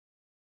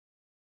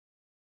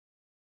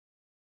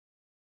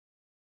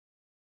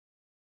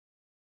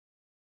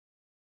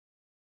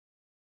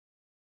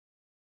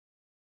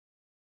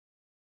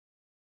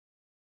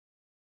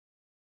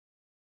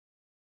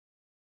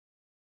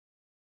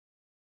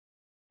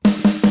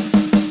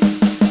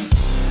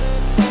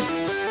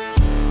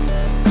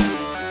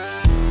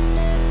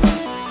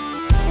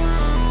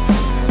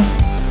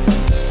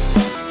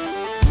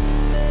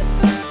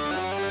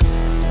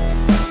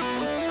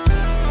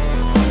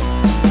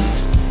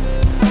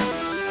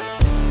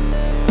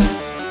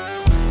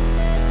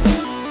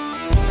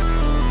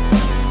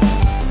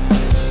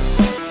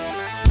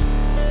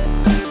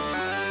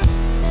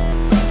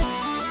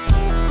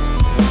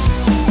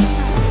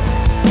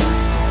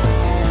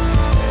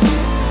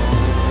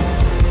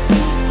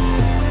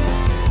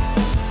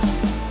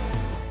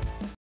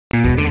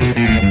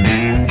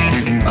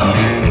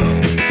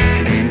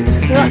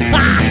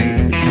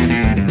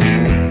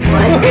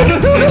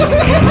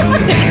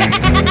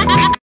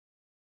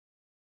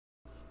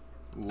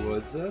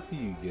What's up,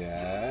 you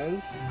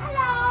guys?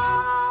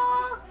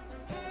 Hello!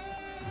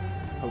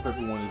 Hope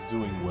everyone is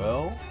doing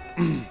well.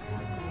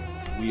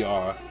 We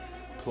are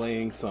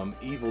playing some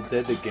Evil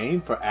Dead the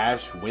game for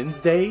Ash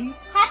Wednesday.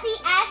 Happy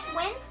Ash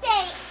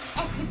Wednesday,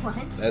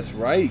 everyone. That's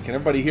right. Can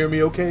everybody hear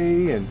me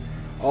okay? And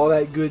all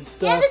that good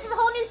stuff? Yeah, this is a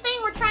whole new thing.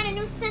 We're trying a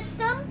new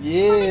system.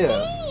 Yeah. For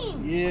the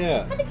game.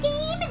 Yeah. For the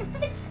game and for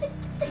the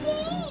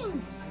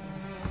games.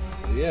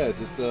 So yeah,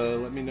 just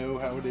let me know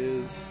how it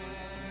is.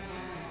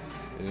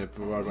 And if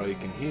everybody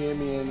can hear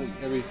me and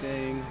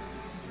everything.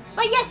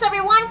 But yes,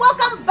 everyone,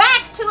 welcome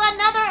back to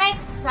another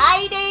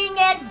exciting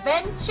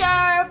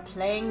adventure.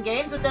 Playing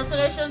games with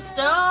Destination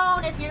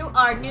Stone. If you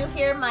are new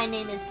here, my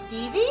name is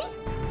Stevie.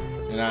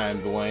 And I am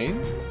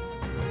Dwayne.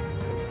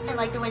 And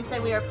like Dwayne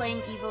said, we are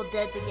playing Evil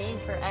Dead the game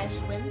for Ash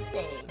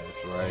Wednesday.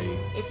 That's right.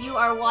 If you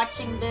are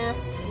watching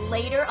this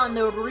later on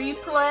the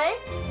replay,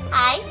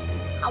 hi,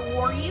 how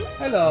are you?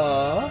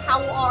 Hello.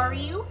 How are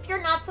you? If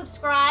you're not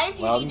subscribed,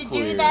 you Loud need and to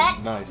do clear. that.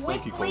 Nice.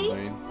 Thank you,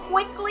 Colleen.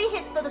 Quickly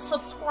hit the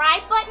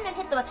subscribe button and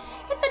hit the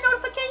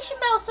notification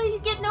bell so you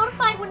get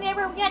notified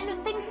whenever we got new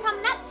things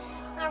coming up.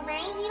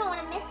 Alright, you don't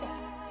want to miss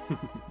it.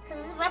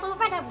 Because we're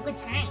about to have a good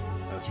time.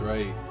 That's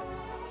right.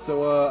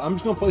 So I'm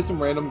just gonna play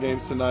some random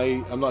games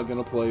tonight. I'm not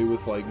gonna play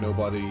with like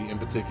nobody in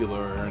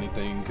particular or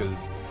anything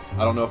because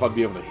I don't know if I'd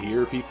be able to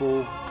hear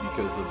people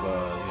because of you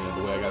know,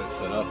 the way I got it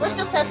set up. We're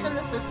still testing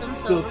the system.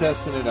 Still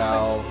testing it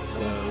out.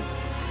 So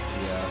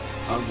yeah,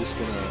 I'm just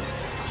gonna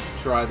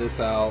try this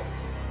out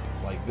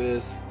like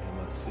this and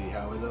let's see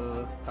how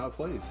it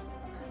plays.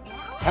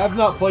 Have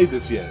not played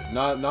this yet.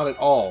 Not at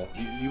all.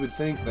 You would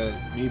think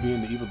that me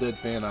being the Evil Dead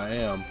fan I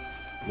am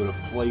would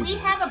have played this. We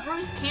have a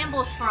Bruce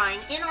Campbell shrine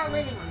in our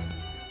living room.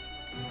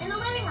 In the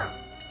living room.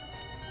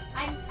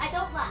 I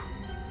don't lie.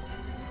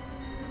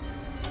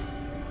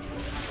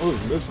 Oh,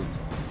 there's missions.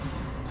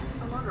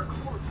 I'm under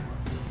court.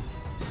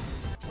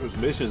 There's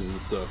missions and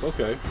stuff.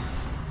 Okay.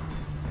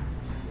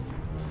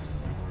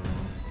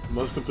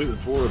 Must complete the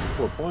tutorial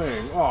before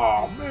playing.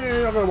 Oh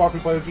man, I gotta watch me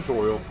play the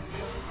tutorial.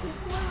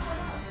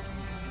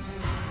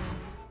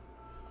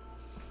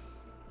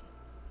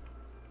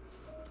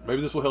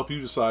 Maybe this will help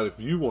you decide if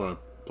you want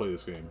to play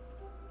this game.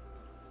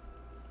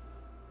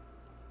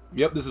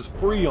 Yep, this is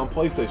free on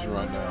PlayStation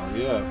right now.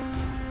 Yeah.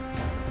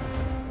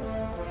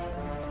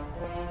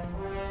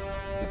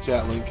 The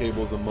chat link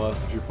cable is a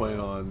must if you're playing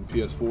on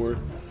PS4.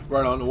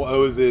 Right on.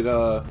 Oh, is it?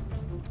 Oh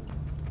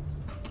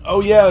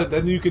yeah,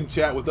 then you can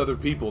chat with other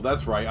people.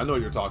 That's right. I know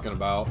what you're talking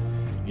about.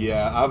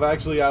 Yeah, I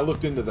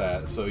looked into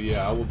that. So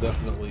yeah, I will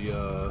definitely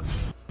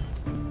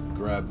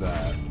grab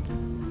that.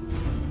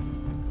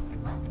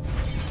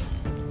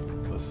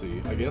 Let's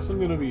see. I guess I'm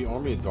gonna be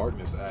Army of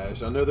Darkness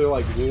Ash. I know they're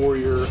like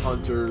warrior,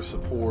 hunter,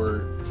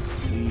 support,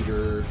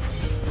 leader.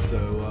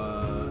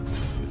 So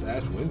it's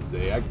Ash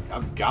Wednesday.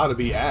 I've got to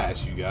be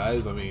Ash, you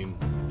guys. I mean,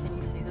 Can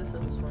you see this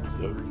in this one?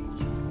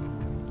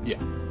 yeah.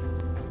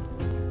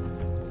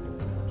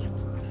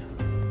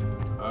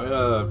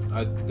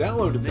 I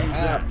downloaded the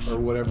app or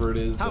whatever it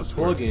is, the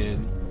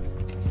plugin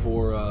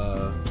for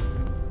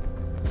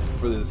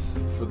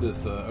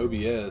this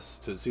OBS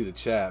to see the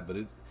chat, but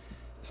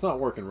it's not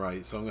working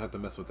right, so I'm gonna have to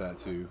mess with that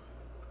too.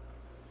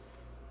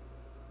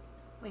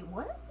 Wait,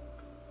 what?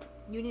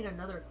 You need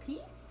another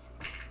piece?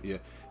 Yeah.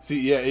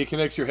 See, yeah, it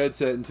connects your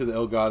headset into the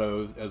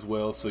Elgato as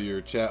well, so your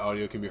chat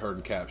audio can be heard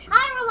and captured.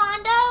 Hi,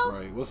 Rolando.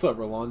 Right. What's up,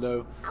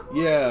 Rolando?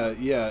 Yeah.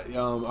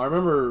 I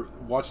remember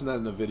watching that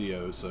in the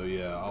video, so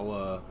yeah,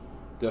 I'll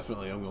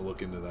definitely I'm gonna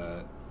look into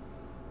that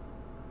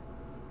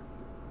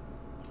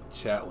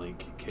chat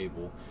link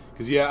cable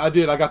because yeah, I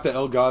got the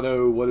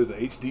Elgato. What is it?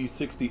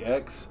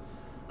 HD60X.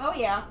 Oh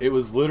yeah. It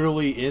was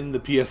literally in the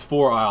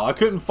PS4 aisle. I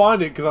couldn't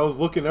find it because I was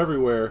looking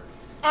everywhere.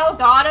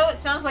 Elgato? It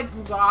sounds like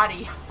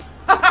Bugatti.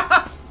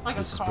 Like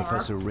this a car. is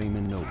Professor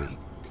Raymond Novi.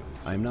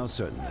 I am now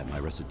certain that my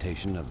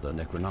recitation of the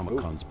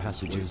Necronomicon's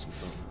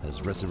passages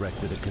has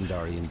resurrected a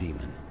Kandarian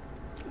demon.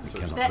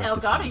 That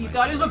Elgato you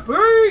got is a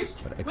beast!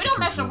 We don't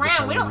mess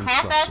around. We don't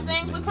half-ass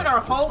things. We put our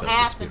whole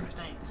ass in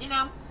things, you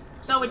know?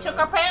 So we took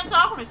our pants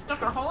off and we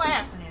stuck our whole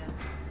ass in it.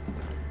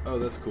 Oh,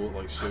 that's cool. It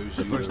like shows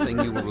you. The first thing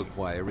you will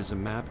require is a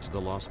map to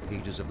the lost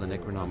pages of the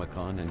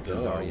Necronomicon and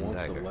Kandarian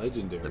dagger. The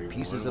legendary. The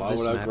pieces one. of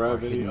this map are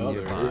hidden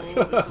nearby.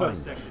 Find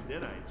them.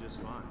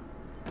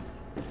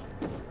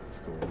 That's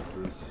cool.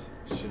 This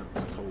is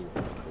Shimp's collect.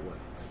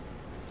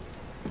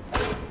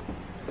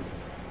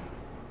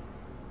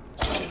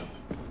 Shimp.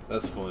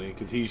 That's funny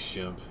because he's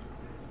Shimp.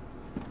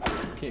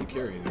 Can't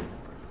carry anymore.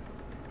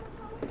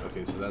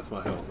 Okay, so that's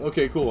my health.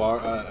 Okay, cool.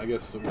 I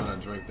guess when I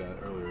drank that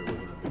earlier, it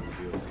wasn't a big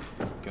deal.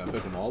 Can I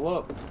pick them all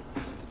up?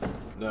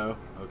 No?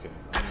 Okay.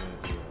 I'm gonna,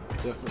 yeah,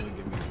 definitely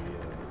give me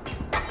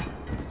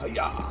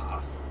the, I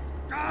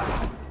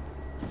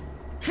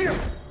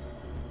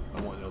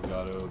want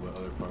Elgato, but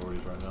other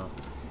priorities right now.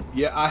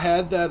 Yeah, I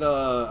had that,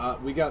 I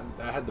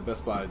had the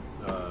Best Buy,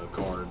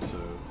 card, so.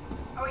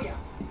 Oh yeah.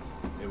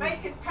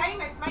 Making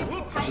payments.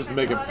 Just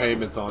making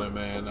payments on it,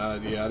 man.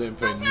 Yeah, I didn't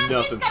pay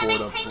nothing for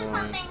it up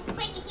front.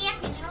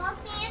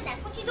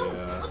 That's what you do.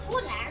 Yeah.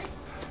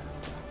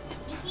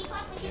 You keep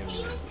up with Use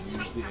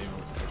the ammo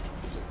for extra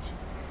protection.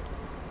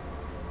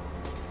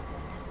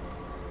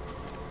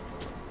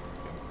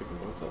 Okay, pick them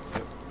both up.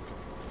 Yep.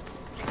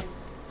 Okay.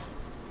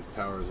 His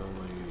power is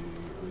only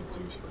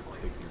reduced by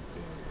taking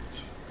damage.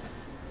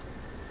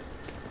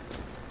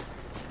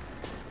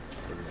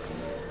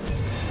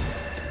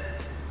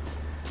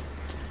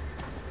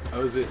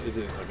 Oh, is it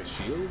like a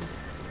shield?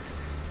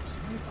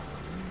 Something?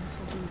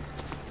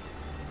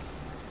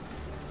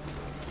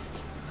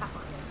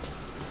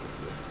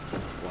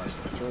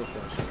 Flashlight. Turn on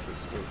flashlight to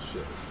explode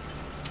shit.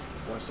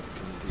 Flashlight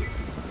can do it.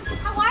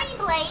 How are you,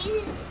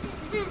 Blaze?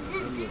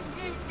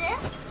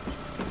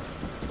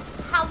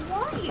 How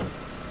are you?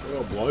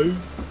 Well, Blaze.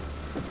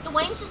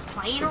 Dwayne's just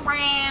playing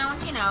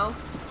around, you know.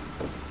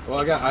 Well,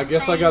 I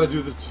guess I got to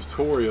do this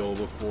tutorial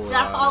before.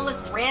 Gotta follow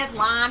this red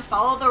line,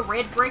 follow the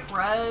red brick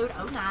road.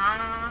 Oh,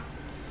 nah.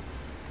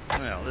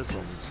 Well,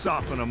 this'll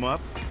soften them up.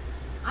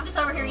 I'm just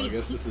over here eating. I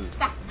guess this is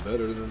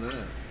better than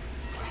that.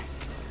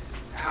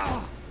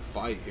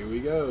 Fight. Here we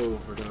go.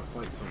 We're gonna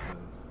fight something.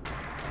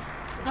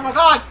 Oh my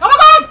god! Oh my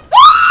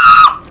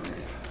god!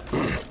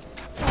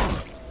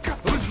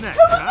 Who's next?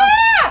 Who was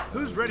that?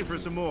 Who's ready for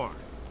some more?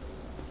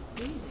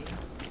 Easy.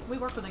 We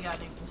work with a guy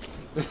named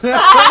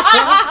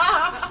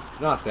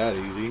Not that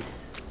easy.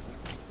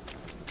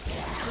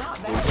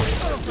 Not that.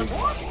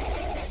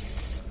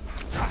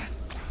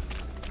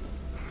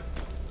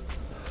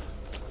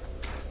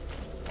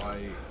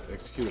 Fight.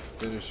 Execute a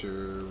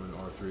finisher when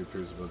R3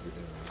 appears above your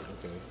enemy.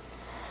 Okay.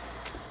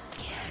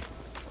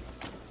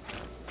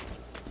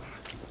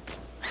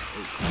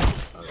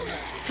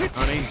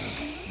 Honey,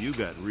 you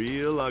got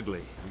real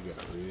ugly. You got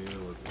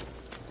real ugly.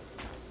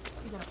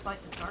 You gotta fight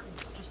the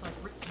darkness just like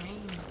Rick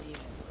James did.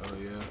 Oh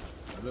yeah,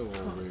 I know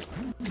old Rick.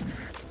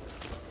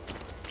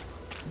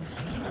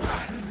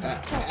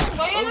 What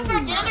are you having for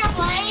dinner,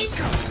 Blaze?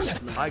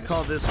 I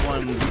call this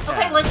one.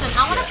 Okay, listen,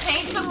 I want to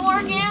paint some more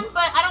again,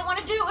 but I don't want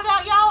to do it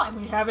without y'all.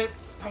 And we have it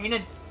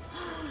painted.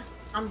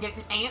 I'm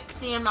getting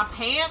antsy in my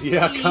pants.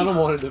 Yeah, I kind of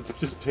wanted to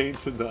just paint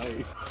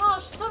tonight.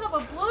 Gosh, son of a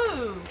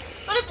blue.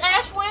 But it's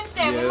Ash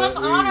Wednesday. Yeah, we must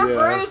honor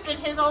Bruce and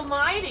his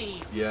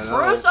almighty. Yeah, no,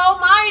 Bruce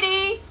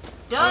almighty.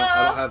 Duh.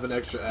 I don't have an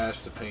extra ash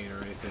to paint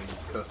or anything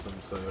custom,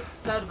 so.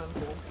 That'd have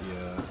been cool.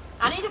 Yeah.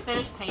 I need to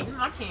finish painting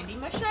my Candy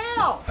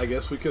Michelle. I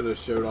guess we could have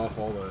showed off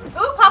all the.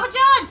 Ooh, Papa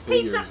John's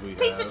pizza,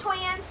 pizza have.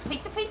 twins,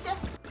 pizza.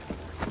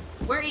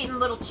 We're eating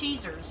little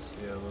cheesers.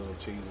 Yeah, little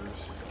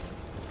cheesers.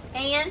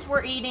 And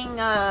we're eating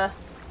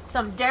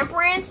some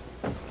dumplings.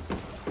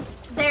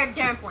 They're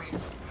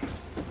dumplings.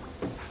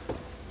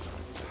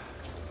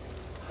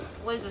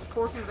 What is this,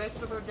 pork and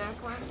vegetable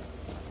dumpling?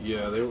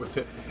 Yeah, they were.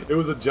 It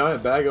was a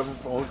giant bag of them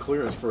on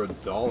clearance for $1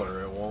 at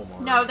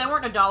Walmart. No, they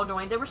weren't $1,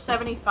 Dwayne. They were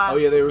 75 Oh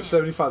yeah, they were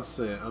cents. 75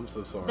 cents. I'm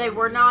so sorry. They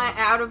were not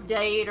out of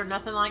date or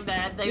nothing like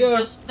that. They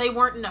they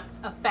weren't in a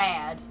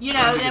fad. You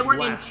know, they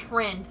weren't in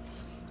trend.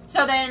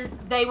 So then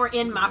they were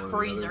in my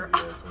freezer.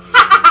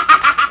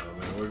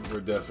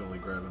 We're definitely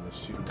grabbing this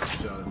shoot 'em up,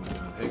 shot 'em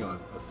gun. Hang on,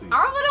 let's see.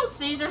 Our Little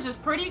Caesars is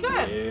pretty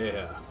good.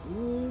 Yeah.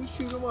 Ooh,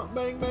 shoot 'em up,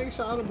 bang bang,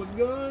 shot 'em with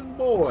gun,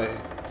 boy.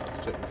 Let's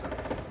check this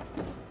out.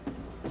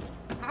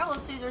 Our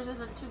Little Caesars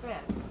isn't too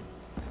bad.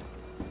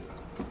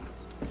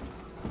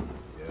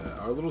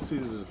 Yeah, our Little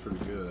Caesars is pretty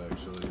good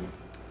actually.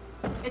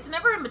 It's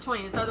never in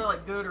between. It's either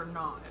like good or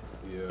not.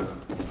 Yeah.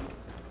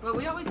 But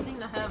we always seem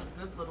to have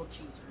good little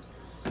cheesers.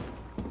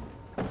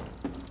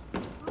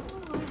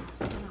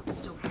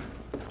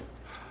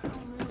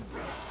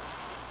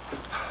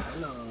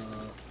 Hello.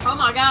 Oh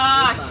my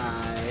gosh!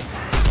 Bye.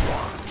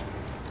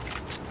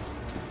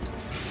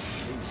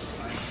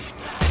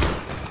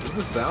 Is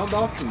the sound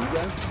off for you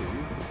guys too?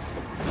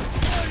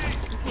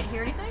 You can't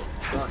hear anything?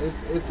 No,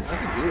 it's I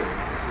can hear it.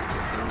 It's just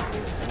the sound's a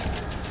little off.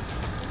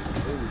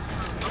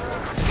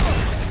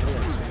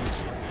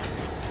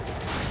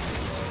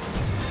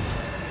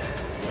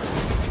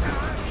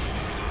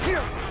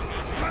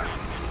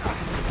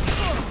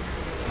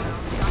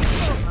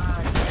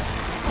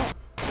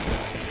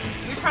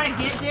 You're trying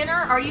to get dinner?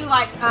 Are you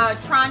like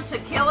trying to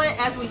kill it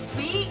as we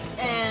speak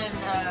and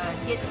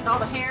get all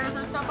the hairs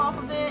and stuff off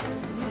of it?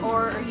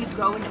 Or are you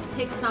going to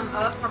pick some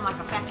up from like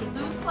a fast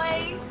food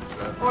place?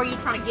 Or are you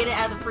trying to get it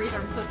out of the freezer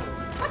and cook it?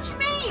 What you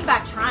mean by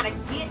trying to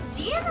get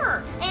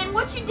dinner? And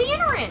what you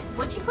dinnering?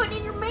 What you putting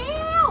in your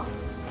mouth?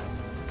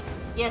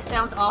 Yeah,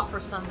 sounds off for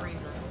some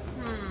reason.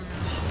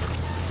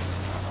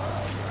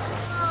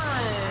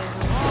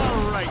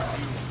 All right,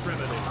 you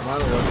primitive. I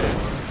might have left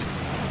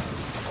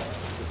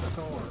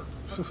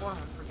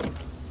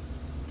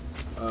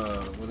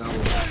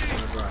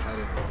whenever I had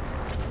it.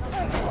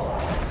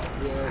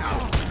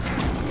 Yeah.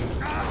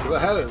 Because I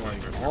had it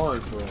like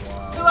on for a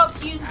while. Who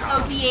else uses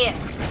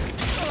OBS?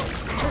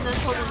 Because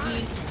that's what we're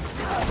using.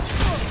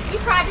 You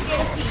tried to get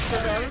a pizza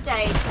the other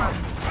day from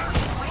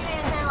 20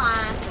 minutes in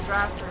line to the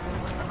drive-thru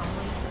was the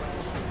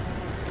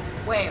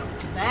only way. Well,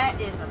 that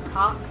is a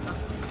cock.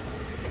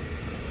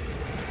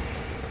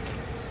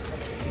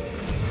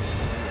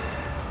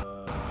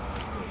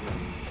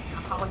 I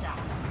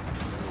apologize.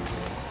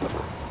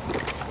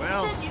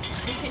 Well, you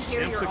can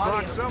hear your the clock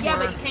audio. somewhere. Yeah,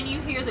 but can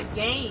you hear the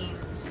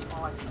games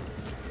watching.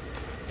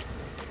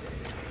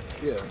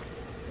 Yeah,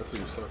 that's what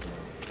he was talking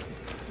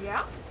about.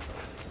 Yeah?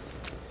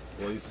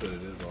 Well, he said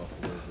it is off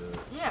a little bit.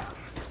 Yeah.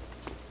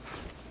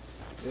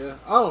 Yeah,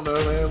 I don't know,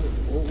 man.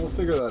 We'll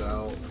figure that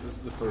out. This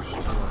is the first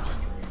time I've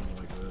streamed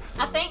like this.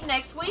 So. I think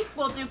next week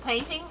we'll do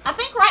painting. I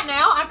think right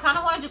now I kind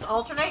of want to just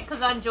alternate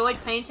because I enjoyed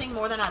painting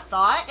more than I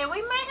thought. And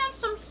we may have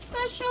some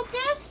special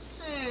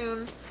guests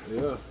soon.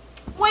 Yeah.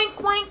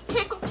 Wink, wink,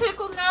 tickle,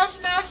 tickle,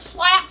 nudge, nudge,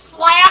 slap,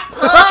 slap,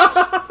 punch,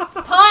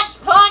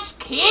 punch, punch,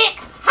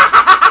 kick.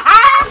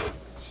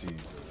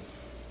 Jesus.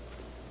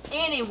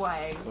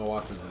 Anyway. My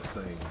wife is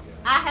insane again.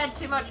 I had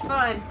too much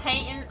fun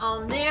painting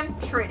on them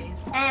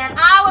tritties. And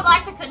I would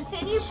like to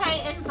continue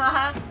painting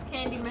by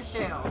Candy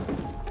Michelle.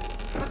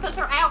 Because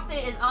her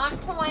outfit is on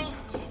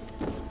point.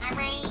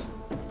 Alright.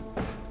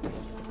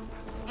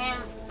 And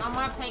I'm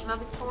going to paint my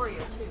Victoria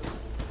too.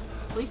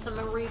 Lisa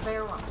Marie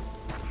Barrow.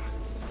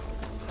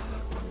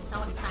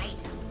 So excited.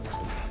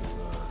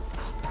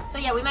 So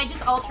yeah, we may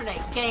just alternate.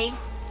 Game,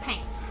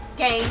 paint.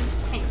 Game,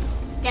 paint.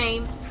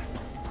 Game.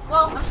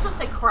 Well, I'm just going to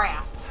say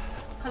craft.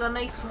 Because I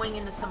may swing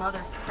into some other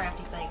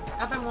crafty things.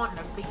 I've been wanting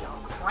to be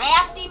a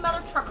crafty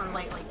mother trucker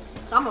lately.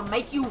 So I'm going to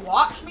make you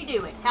watch me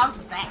do it. How's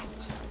that?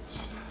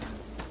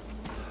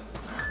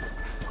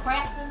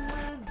 Crafting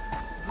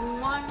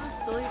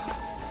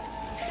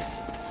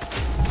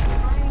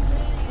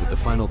With the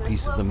final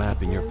piece of the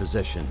map in your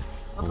possession,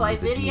 We'll only play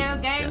the video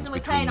demon games stands and we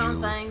between paint on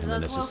you things. and the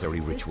That's what necessary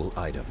we do. ritual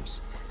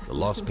items. The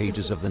lost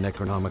pages of the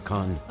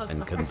Necronomicon That's and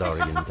not-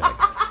 Kandarian dagger.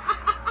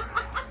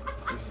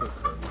 You're so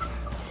crazy.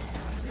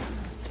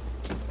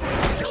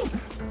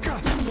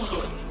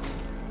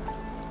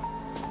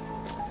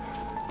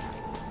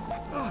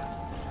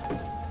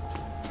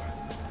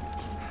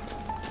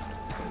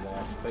 The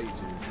lost pages.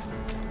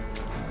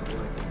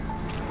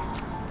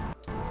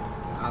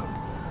 Got 'em.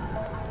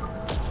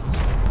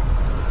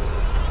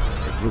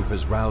 The group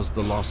has roused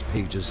the lost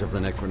pages of the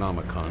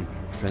Necronomicon,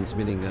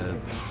 transmitting a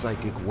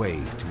psychic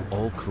wave to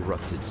all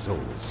corrupted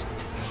souls.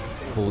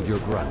 Hold your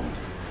ground.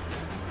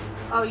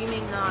 Oh, you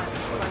mean not?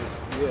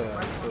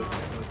 Yeah, it's like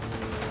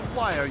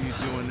Why are you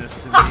doing this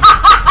to me?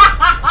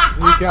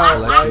 sneak out.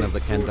 Collection of the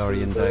light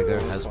Kandarian sources dagger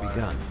of has fire.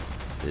 begun.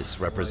 This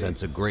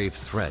represents a grave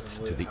threat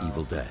to the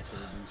evil dead.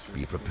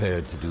 Be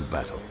prepared to do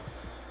battle.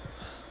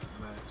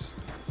 Matched.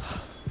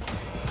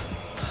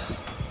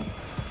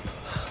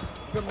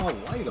 Got my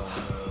light on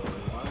though.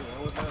 Why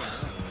would that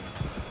matter?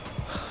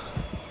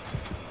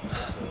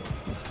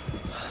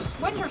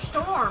 Winter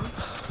Storm.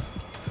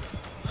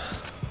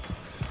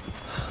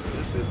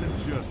 This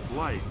isn't just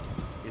light.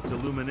 It's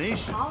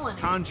illumination Colony.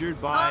 conjured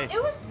by It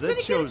was, the did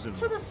it chosen. get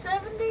to the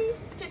 70?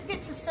 Did it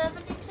get to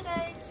 70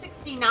 today?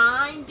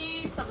 69,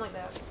 dude? Something like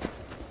that.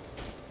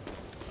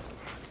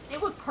 It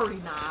was pretty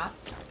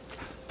nice.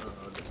 I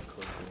didn't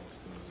click on it.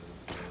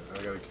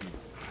 I gotta keep.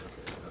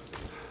 Okay, that's it.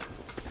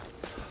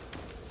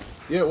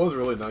 Yeah, it was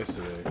really nice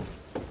today.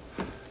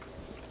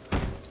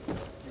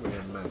 We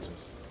had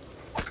matches.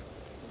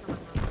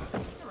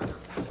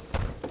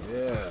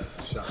 Yeah,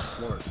 shop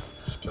smart.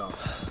 Shop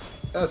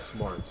S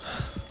smart.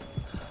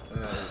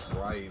 That is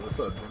right. What's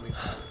up, Jimmy?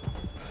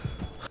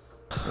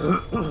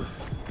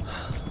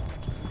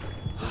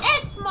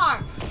 It's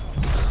smart.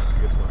 I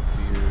guess my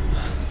fear.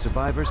 The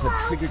survivors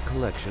have triggered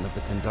collection of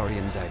the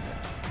Kandarian dagger.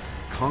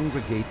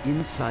 Congregate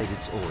inside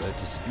its aura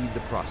to speed the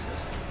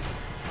process. I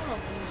love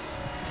these.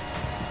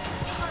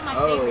 It's one of my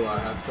Oh, favorite. I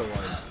have to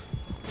like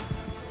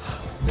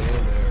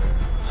stand there.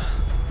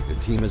 Your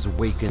team has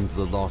awakened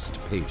the lost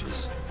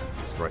pages,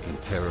 striking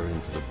terror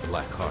into the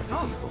black heart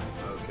of evil.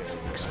 Okay.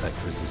 Expect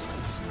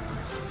resistance.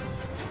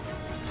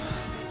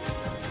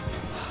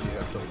 You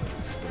have to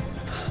like stand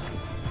there.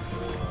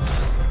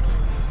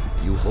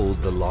 You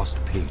hold the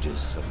lost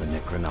pages of the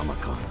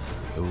Necronomicon,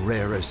 the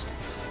rarest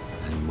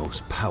and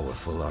most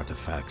powerful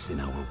artifacts in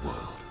our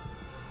world.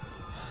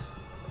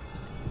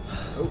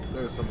 Oh,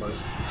 there's somebody.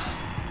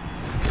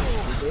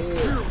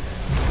 Yeah.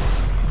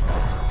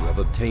 You have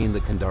obtained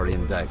the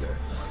Kandarian dagger,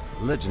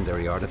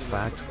 legendary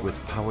artifact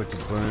with power to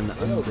burn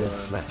undead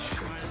flesh.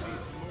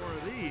 More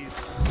of these.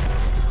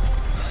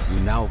 You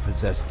now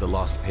possess the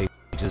lost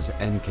pages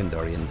and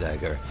Kandarian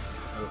dagger,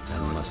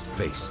 and must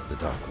face the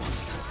Dark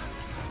Ones.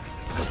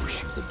 I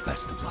wish you the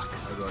best of luck.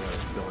 I gotta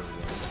kill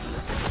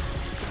everyone.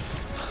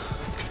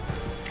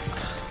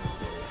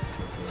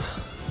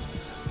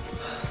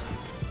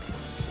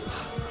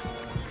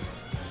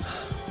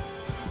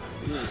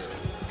 Yeah,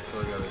 so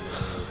I gotta go a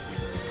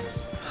few areas.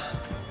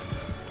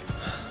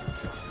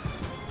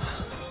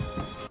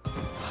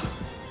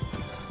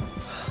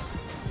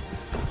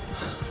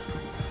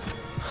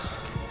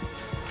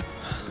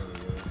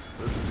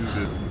 Let's do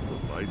this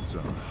with the lights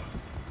on.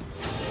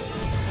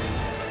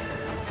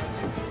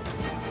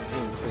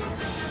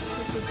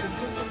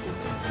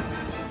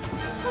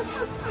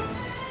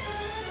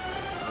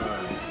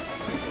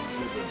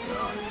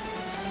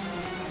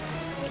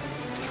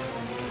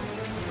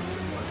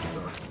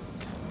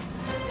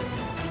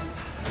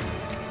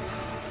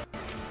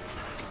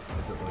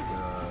 Is it like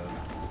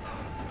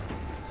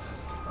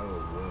oh,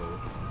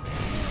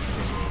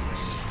 whoa.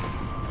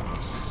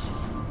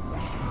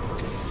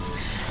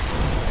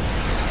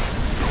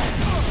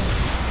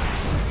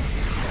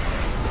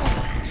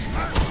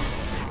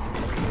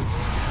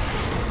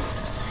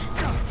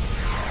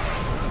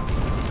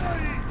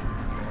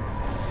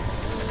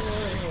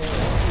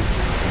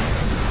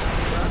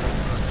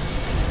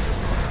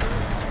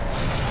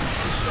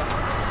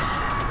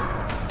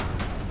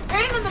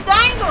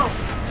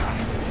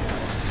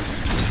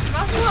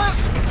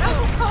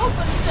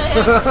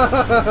 him!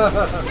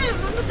 Hit him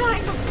in the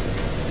dangle!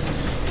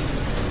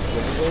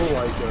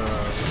 Like,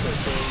 what's that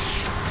thing?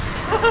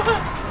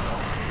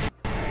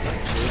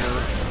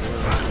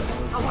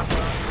 Oh my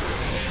god.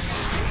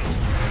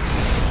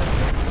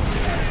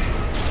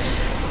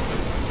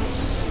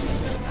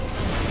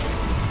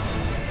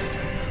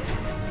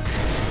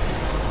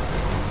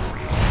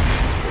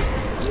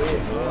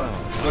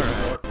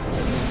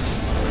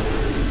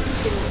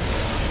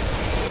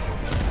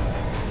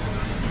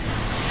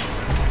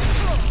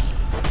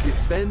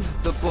 Defend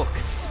the book.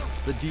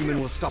 The demon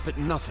will stop at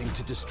nothing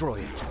to destroy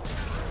it.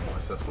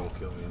 That's what will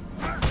kill me.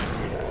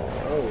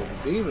 Oh,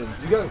 the demons.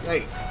 You gotta.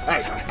 Hey!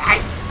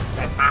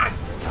 That's mine!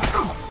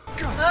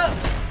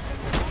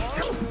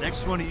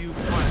 Next one of you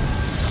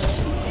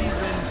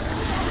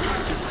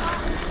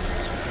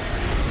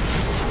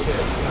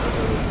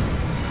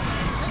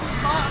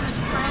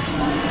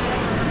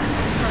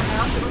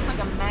It looks like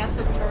a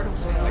massive turtle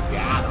shell. I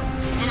got him.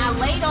 And I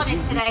laid on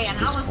it today, and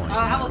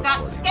I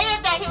got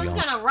scared that he was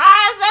gonna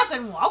rise up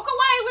and walk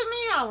away with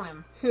me on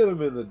him. Hit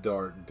him in the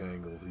dark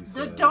dangles, he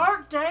said. The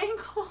dark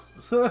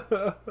dangles?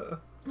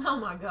 Oh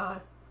my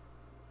god.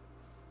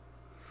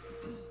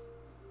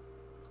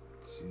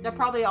 Jeez. They're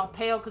probably all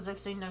pale because they've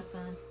seen no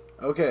sun.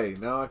 Okay,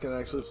 now I can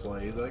actually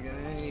play the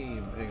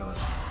game. Hang on.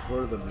 What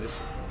are the missions?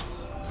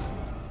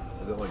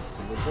 Is it like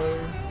single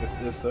player?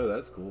 If so,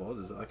 that's cool.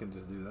 I can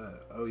just do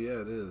that. Oh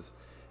yeah, it is.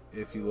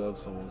 If you love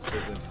someone,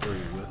 set them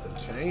free with a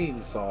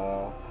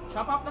chainsaw.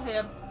 Chop off the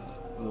head.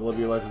 When the love of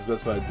your life is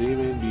best by a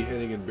demon,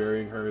 beheading and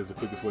burying her is the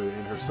quickest way to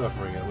end her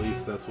suffering. At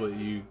least that's what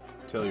you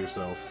tell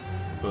yourself.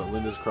 But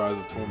Linda's cries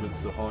of torment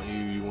still haunt you.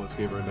 You once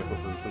gave her a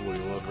necklace as a symbol of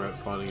your love. Perhaps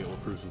finding it will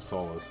prove some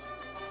solace.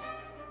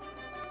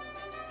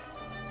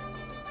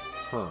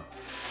 Huh.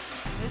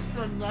 It's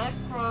the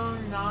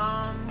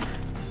Necronomicon.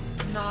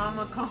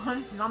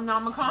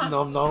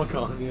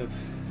 Nomicon, yeah.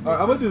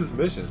 Alright, I'm gonna do this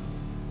mission.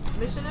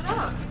 Mission it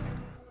up.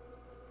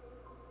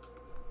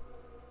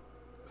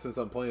 Since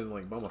I'm playing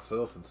like by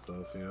myself and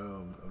stuff, you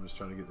know, I'm just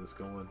trying to get this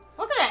going.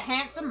 Look at that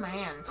handsome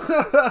man.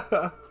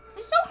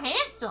 He's so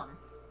handsome.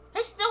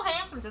 He's still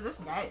handsome to this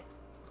day.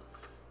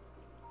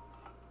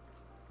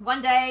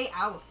 One day,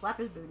 I will slap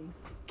his booty.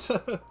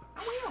 I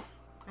will.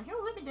 And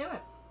he'll let me do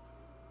it.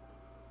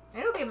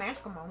 It'll be a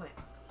magical moment.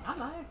 I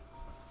know.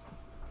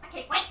 I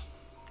can't wait.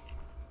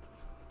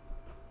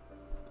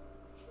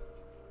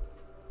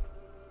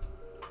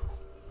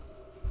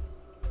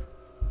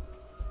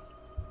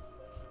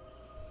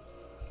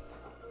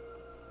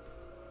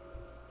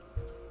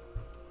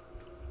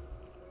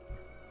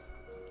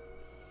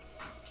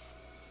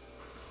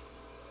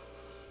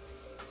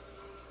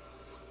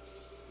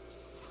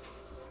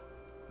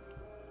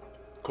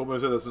 Coleman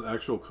said that's an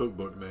actual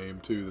cookbook name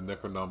too, the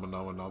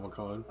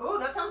Necronomicon. Oh,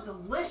 that sounds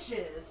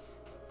delicious.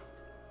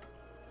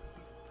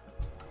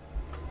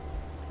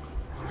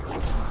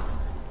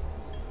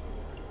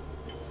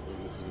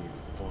 This is gonna be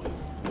fun.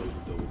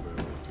 Love the double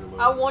barrel. If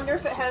you're I wonder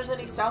if it has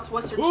any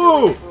southwestern Ooh!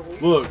 chili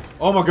rules. Look!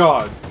 Oh my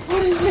god!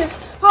 What is it?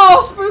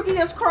 Oh, spooky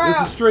as crap!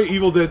 This is straight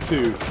Evil Dead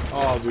 2.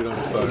 Oh, dude, I'm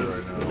excited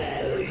right now.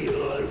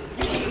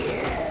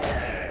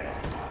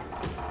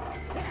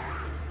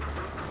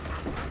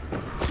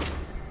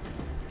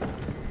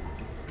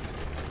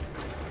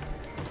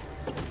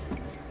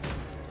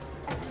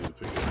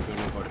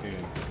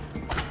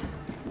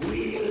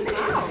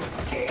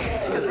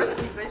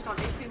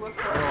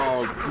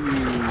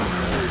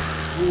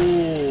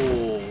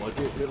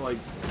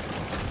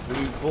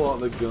 Pull out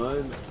the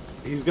gun.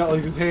 He's got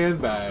like his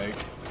handbag.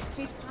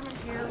 He's coming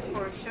here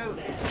for a show.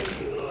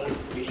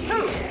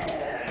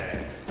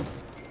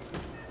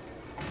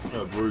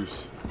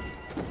 Bruce.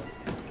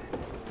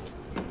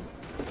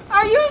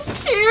 Are you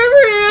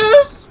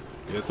serious?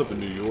 Yeah, it's up in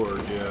New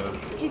York, yeah.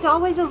 He's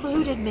always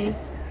eluded me,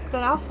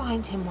 but I'll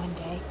find him one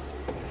day,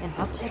 and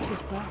I'll touch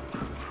his butt.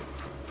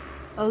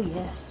 Oh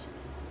yes,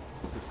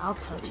 I'll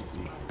touch his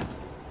butt.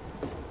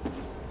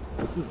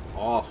 This is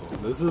awesome.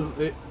 This is,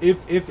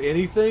 if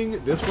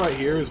anything, this right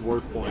here is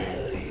worth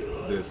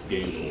playing this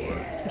game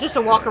for. Just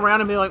to walk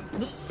around and be like,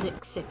 this is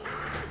sick.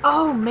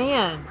 Oh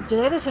man, do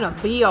they have this in a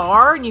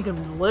VR and you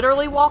can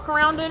literally walk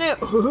around in it?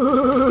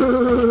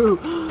 Ooh,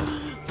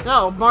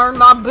 that'll burn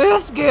my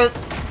biscuits.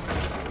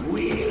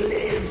 We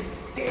live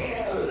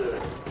still.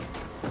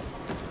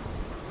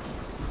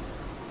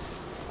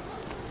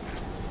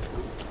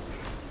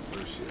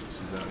 Where's she?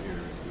 She's out here.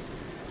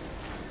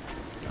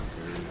 Got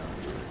buried out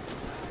here.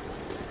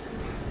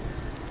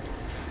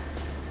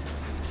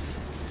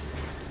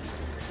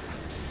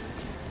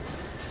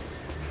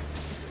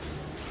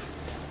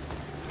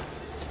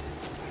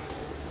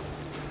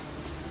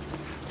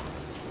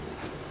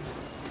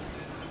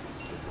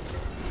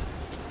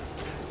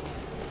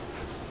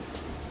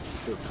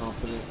 Feel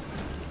confident.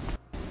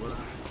 What?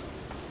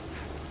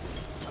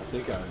 I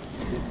think I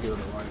didn't go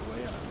the right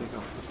way. I think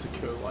I'm supposed to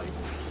go like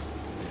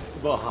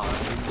behind.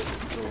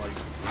 So like,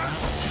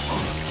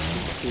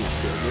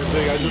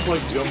 I just like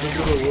jumped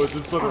into the woods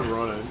and started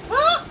running.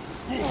 I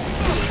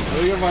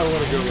think I might want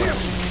to go right.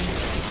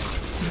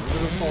 I'm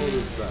gonna follow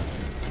this back.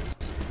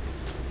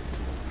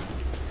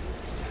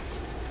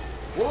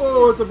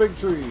 Whoa, it's a big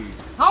tree.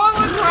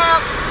 Holy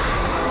crap!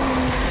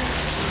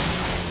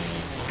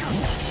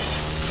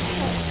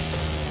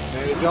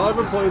 Man, did y'all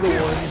ever play the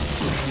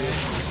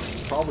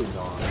one? Probably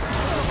not.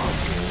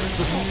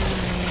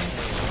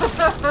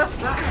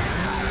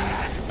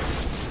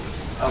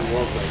 I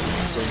love that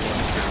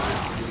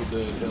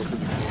game so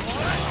much.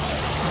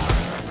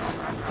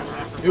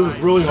 It was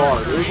really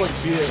hard. It was like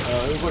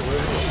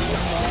Resident Evil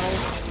style,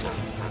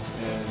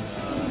 and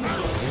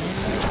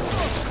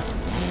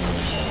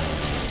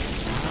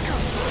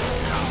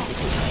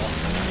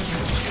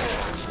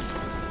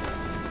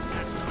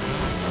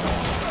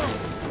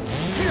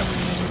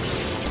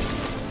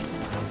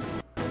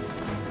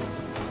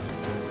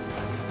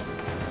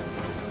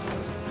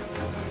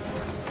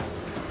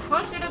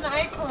Push it in the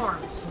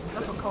acorns.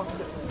 That's what Colton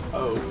said.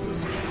 oh, it's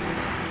just,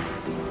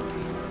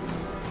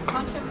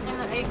 Punch him in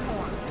the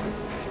acorns.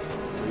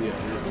 so yeah,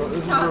 this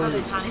is Not where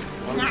really we tiny.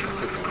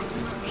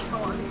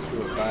 It's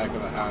through the back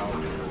of the house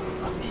and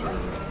stuff, I'm sure.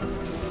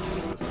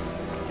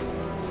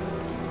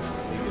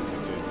 He gets a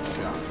good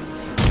shot.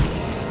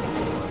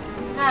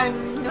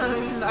 No,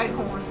 use the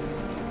acorn.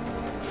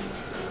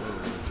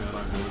 Can I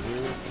go in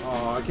here?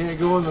 Oh, I can't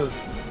go in the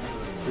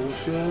tool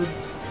shed?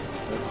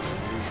 That's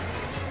weird.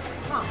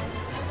 Huh.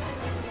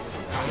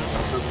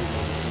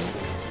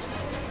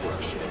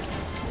 Brush it.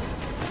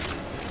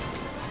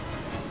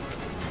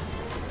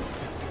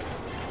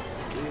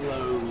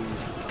 Reload.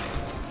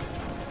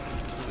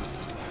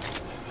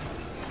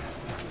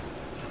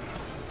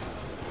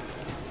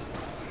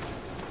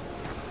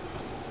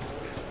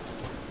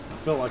 I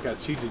felt like I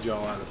cheated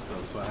y'all out of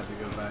stuff, so I had to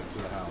go back to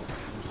the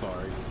house. I'm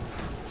sorry.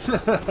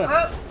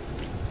 Oh.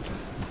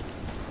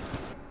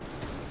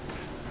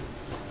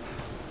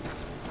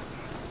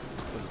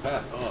 There's a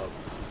path up,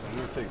 so I'm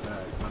going to take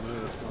that, because I know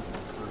that's not the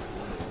correct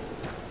way.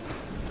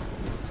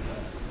 What's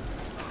that?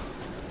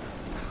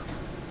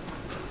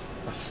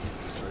 That's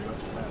straight up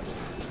the path.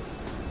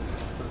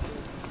 What's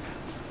that?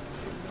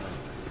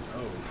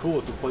 Oh, cool,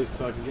 it's a place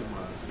so I can get my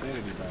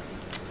sanity back.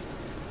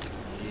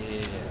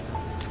 Yeah.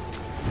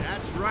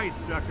 That's right,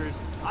 suckers.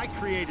 I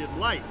created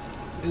light.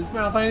 His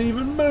mouth ain't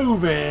even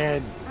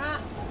moving! Ah.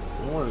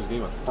 No wonder this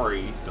game was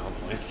free. No, I'm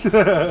playing.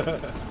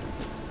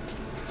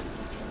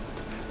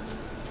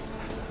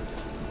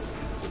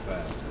 There's a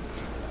path.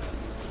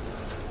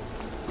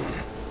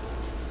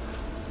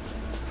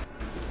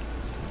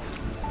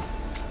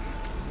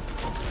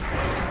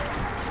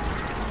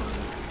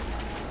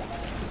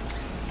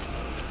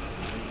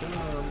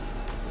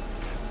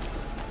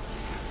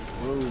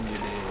 Oh, you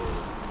dead.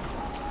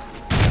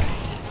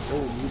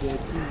 Oh, you dead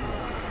too.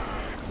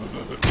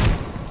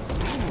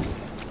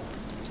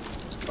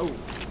 Oh.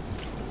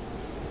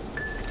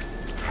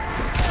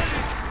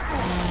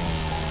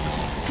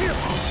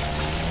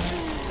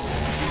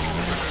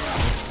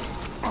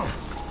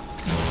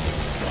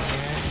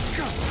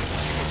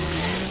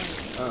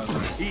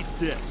 Eat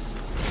this.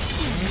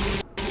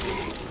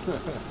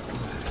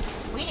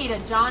 We need a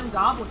John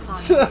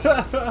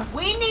Goblicon.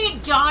 We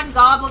need John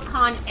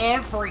Goblicon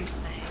everything.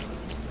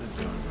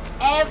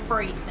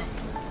 Everything.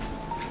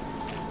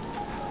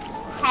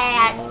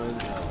 Hats,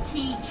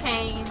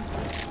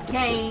 keychains,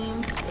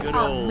 games, Good a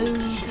old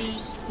movie.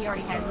 He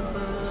already has a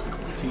book.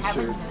 We have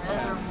T-shirts, another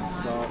hats, and one.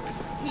 socks.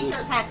 T-shirts,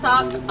 This hats,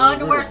 socks, is a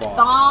underwear, litter box.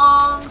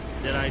 thongs,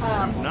 That I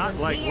do not like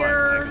light. I can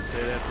ears,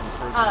 say that from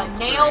personal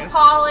nail experience.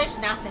 polish,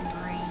 nice and green.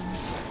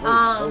 Oh,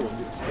 I'm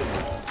getting spit.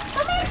 So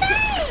many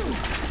things!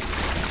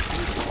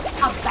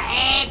 A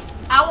bag.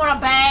 I want a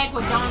bag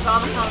with John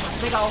Goblicon with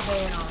a big old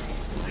head on it.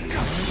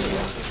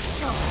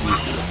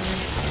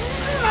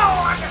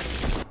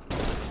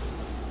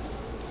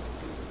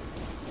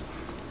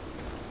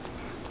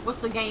 What's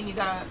the game you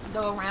gotta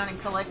go around and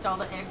collect all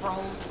the egg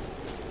rolls?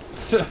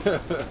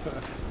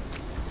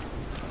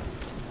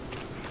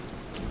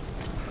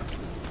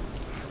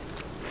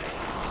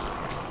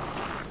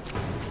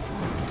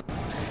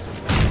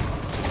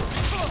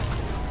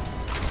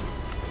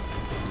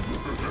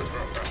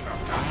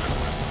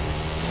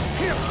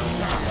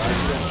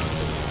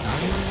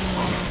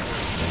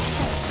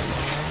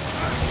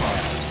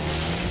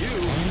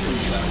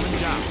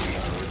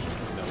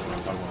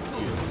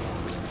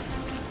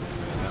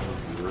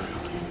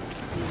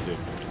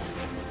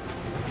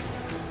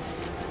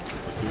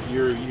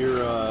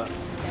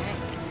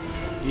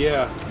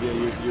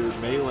 Your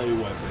melee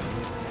weapon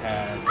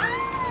had.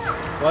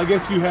 Well, I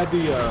guess you had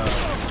the.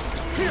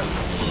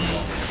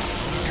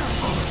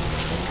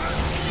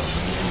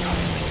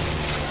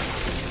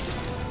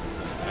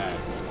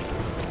 Axe.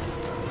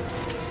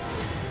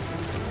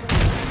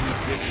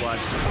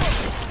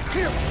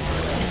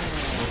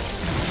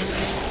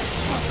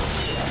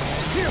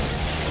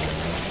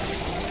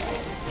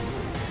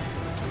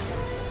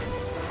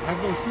 I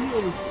have no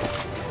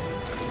heals.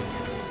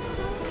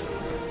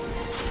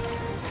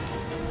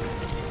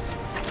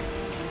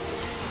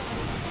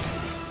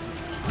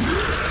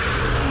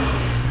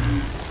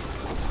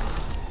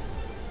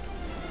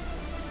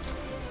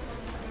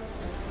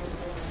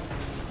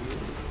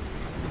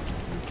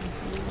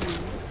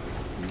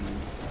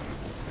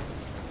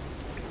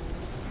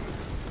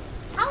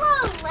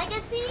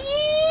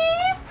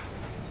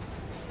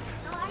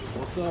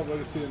 What's up,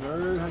 Legacy the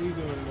Nerd? How you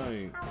doing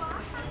tonight?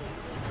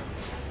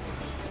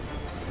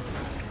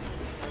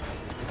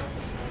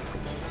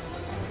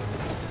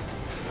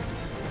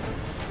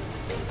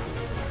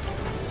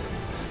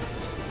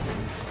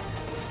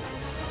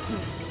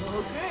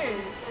 Okay.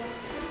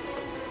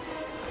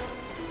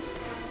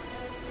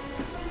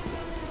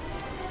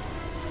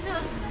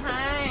 Just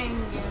hanging.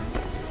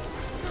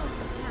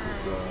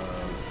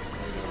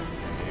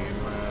 Hanging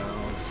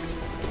around.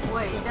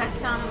 Wait, that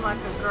sounded like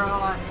a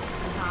girl I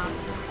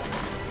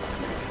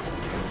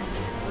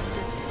let's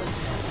just put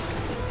that.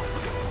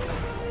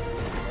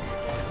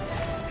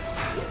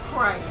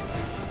 Right.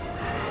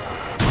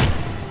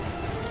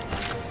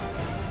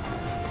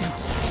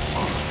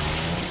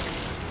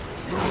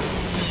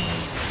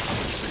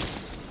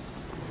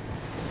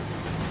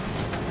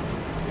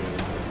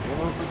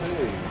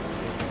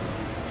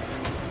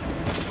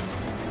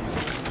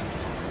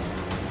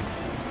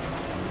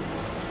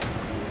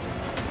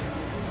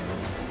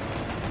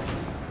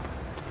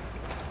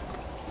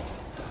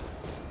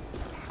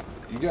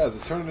 You guys,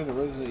 it's turning into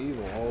Resident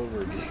Evil all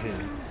over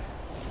again.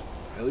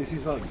 At least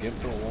he's not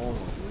gimping along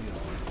like Leon.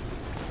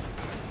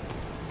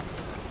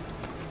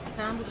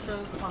 Found a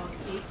show called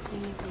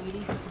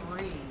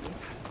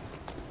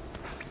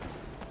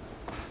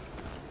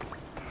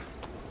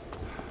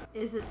 1883.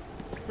 Is it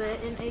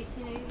set in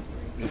 1883?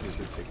 Maybe it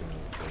should take a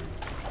minute.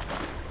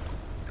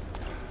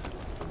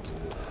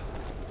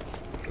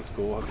 That's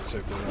cool. I'll have to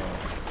check that out.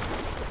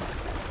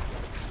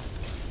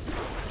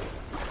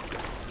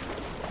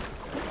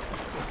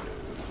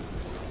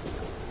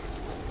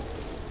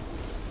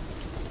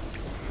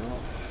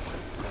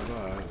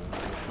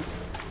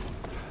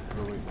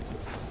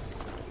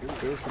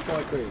 There's the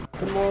supply crate.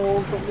 Come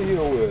on, something to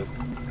heal with.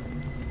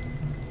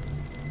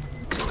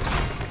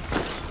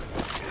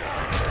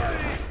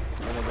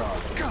 Oh my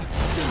god.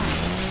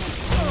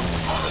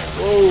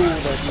 Whoa,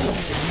 that's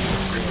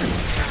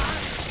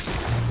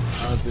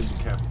I've been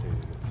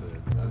decapitated, it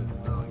said. I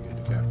did not get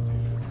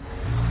decapitated.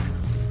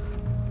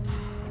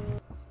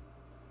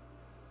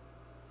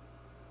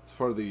 It's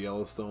part of the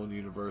Yellowstone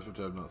universe,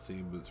 which I've not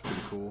seen, but it's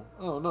pretty cool.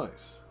 Oh,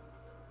 nice.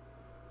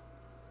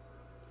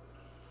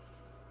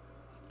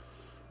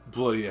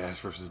 Bloody Ash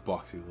versus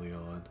Boxy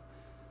Leon.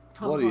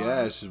 Bloody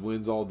Ash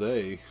wins all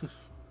day.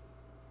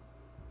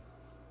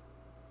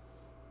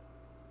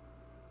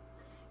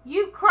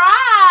 You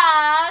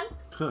cried!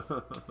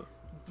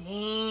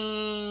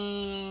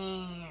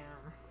 Damn.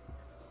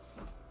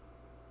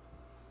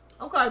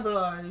 Okay,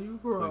 boys, you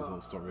cried. Please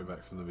don't start me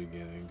back from the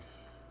beginning.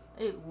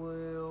 It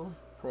will.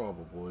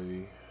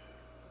 Probably.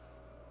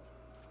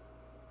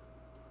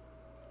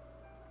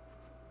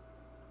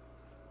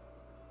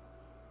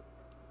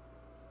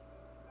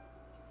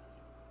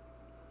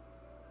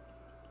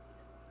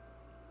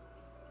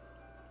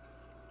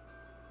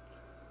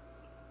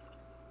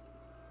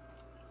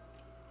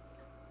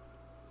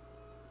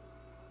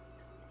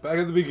 Back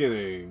at the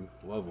beginning.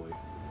 Lovely.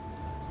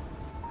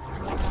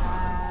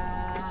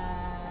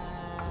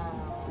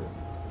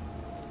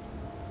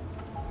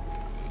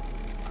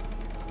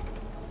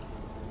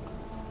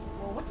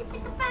 Well, what do you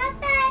think about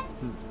that?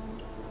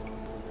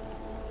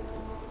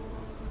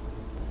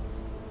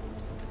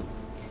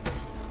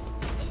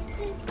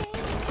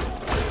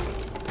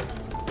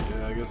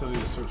 Yeah, I guess I need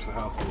to search the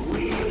house a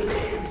little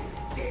bit.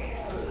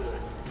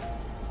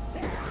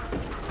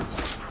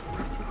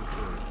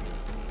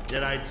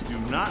 Deadites do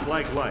not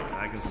like light.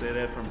 I can say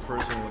that from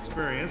personal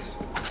experience.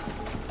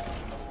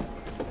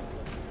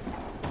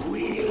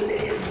 We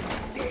live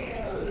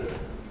still.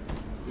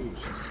 Ooh,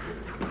 she's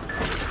scared.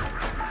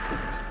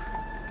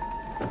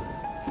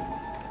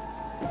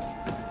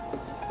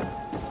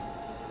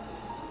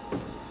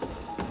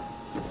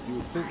 You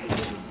would think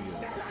there would be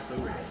a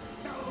soda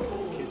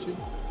kitchen.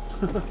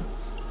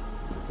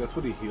 That's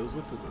what he heals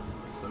with, is a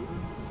soda?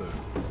 So.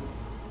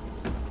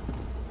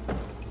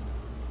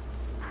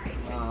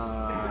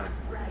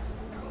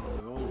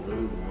 There's only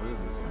really one in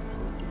this thing.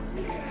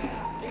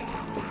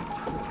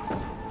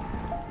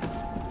 I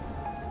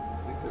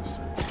think there's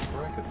some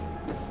crack at the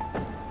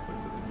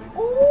place that they make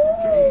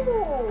this game.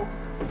 Ooh!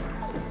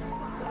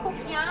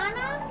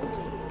 Kokiana?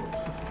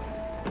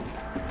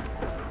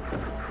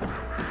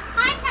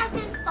 Hi,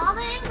 Captain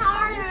Spaulding. How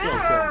are you? What's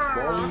up, Captain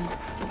Spaulding?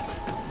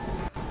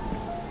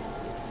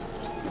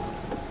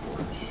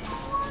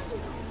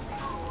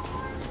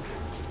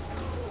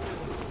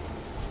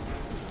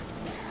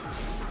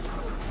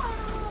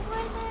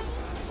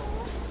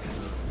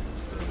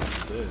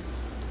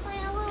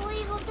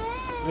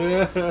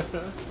 Yeah.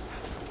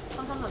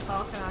 Sometimes I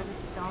talk and I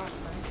just don't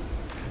think it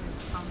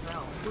just comes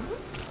out.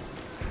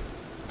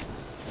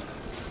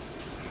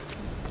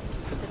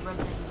 You said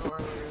Resident Evil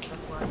earlier,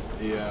 that's what I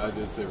said. Yeah, I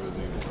did say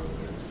Resident Evil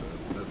earlier, so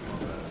that's my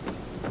bad.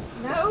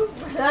 No!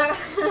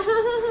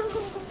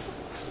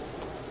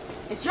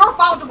 It's your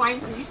fault, Dwayne,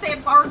 because you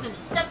said birds and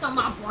it stuck on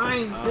my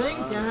brain. Ding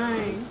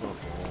dang. It's my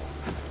fault.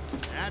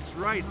 That's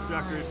right,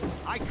 suckers.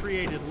 I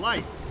created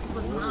light. It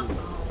was my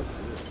fault. I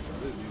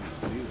didn't even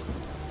see this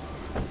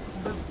last time.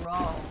 The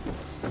raw.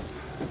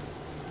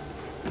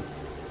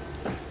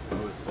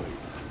 Oh, it's like...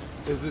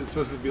 Is it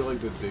supposed to be like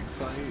the dig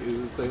site? Is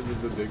it saying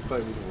that the dig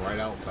site was right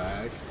out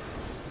back?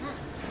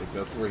 Like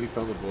that's where he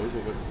found the book,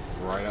 was like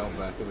right out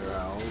back of their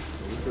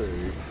house?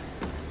 Okay.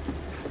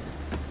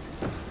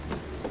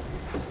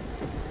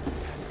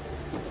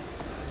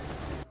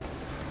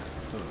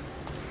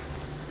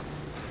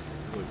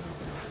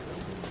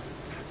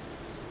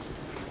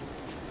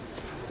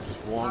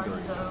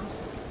 Wandering.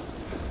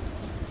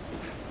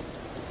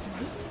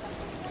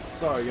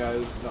 Sorry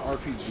guys, the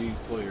RPG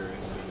player in me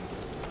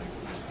like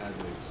just had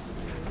to explain.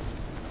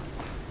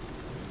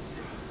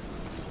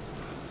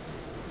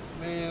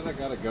 Man, I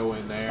gotta go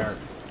in there.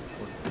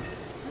 What's that?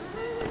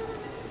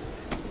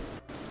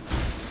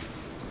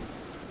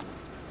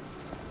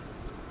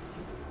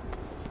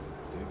 What's the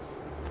dig site?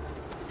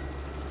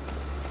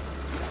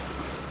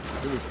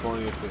 It's gonna be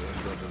funny if it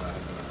ends up that I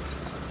have to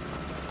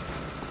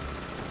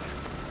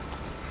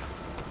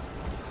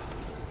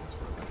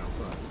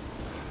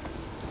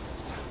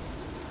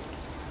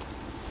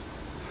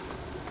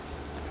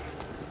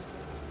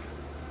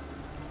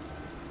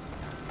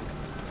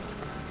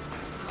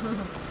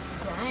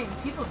Dang,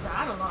 people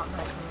died a lot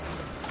back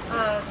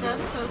then.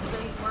 That's because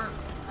they weren't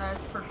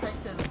as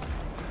protective.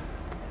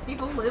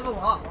 People live a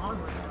lot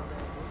longer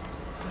nowadays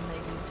than they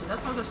used to.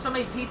 That's why there's so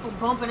many people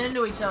bumping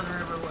into each other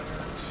everywhere.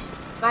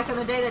 Back in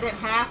the day that didn't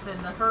happen.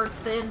 The herd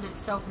thinned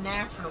itself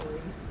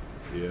naturally.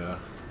 Yeah.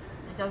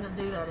 It doesn't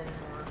do that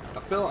anymore.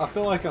 I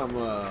feel like I'm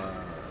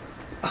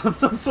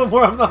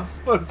somewhere I'm not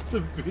supposed to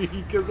be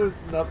because there's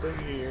nothing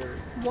here.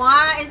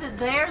 Why is it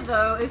there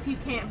though if you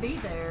can't be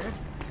there?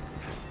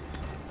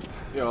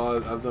 You know,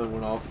 I've done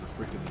one off the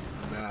freaking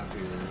map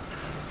here.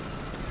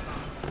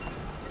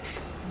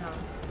 No.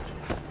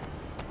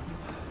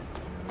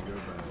 Yeah, go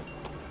back.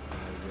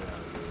 Yeah, get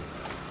out of here.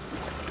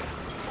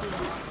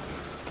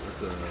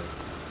 That's a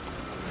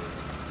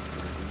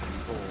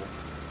deep hole.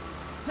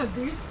 A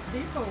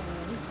deep hole.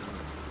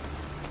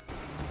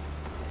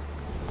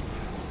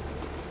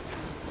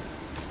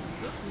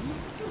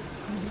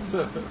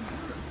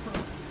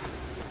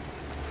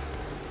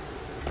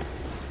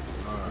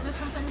 Alright. Is there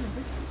something in the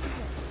distance?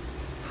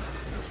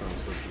 That's what I'm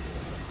supposed to be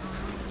doing.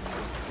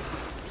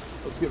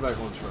 Let's get back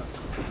on track.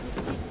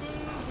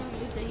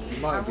 You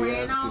might be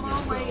ran all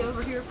asking the way yourself,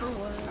 over here for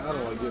what? how do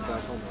I get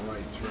back on the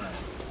right track?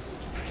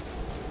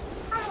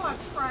 How do I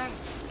track?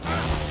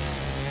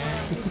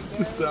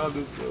 The sound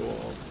is so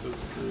off.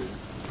 That's great.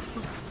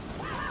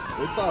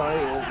 It's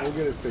alright, we'll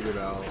get it figured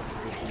out.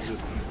 This is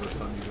just the first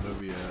time using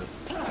OBS.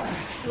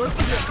 Look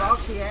at your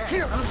boxy ass. Oh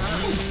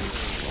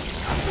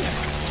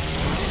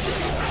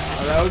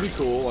Oh, that would be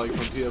cool, like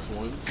from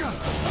PS1.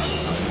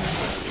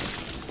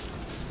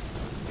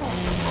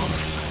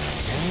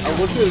 I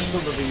looked at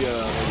some of the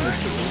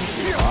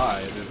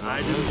I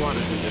didn't want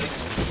to do this.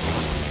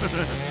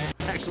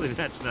 Actually,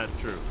 that's not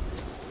true.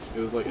 It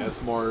was like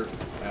S-Mart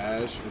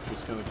Ash, which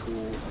was kind of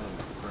cool. Oh,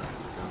 crap.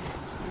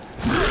 Let's see.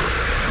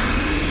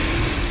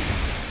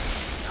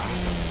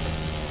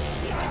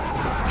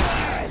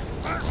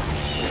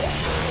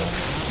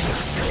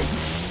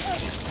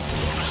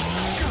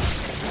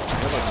 I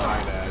like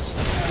Night Ash.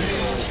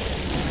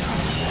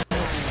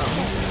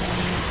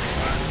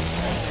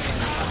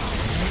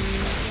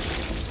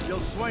 Still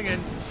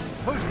swinging.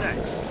 Who's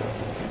next?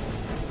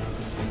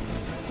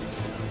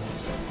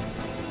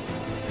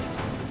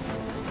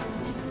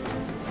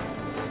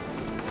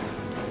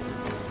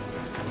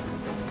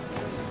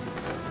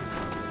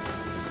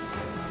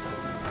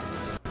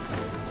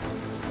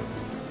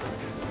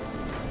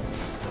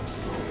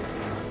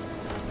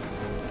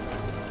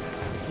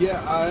 Yeah,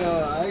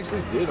 I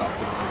actually did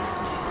optimize it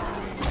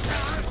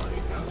for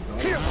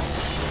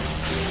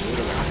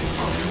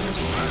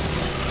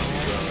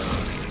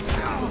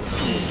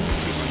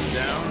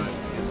Down.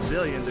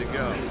 Zillion to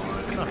go.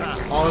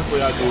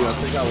 honestly, I do. I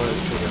think I would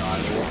have taken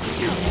idle.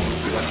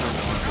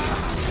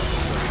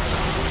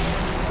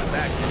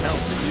 Back to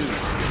health and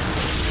use.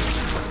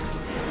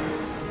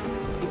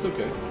 It's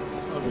okay.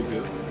 That'll be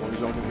good. As long as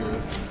y'all can hear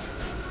us.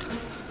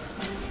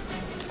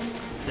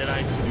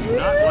 Deadites do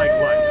not like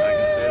light. I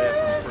can say that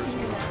from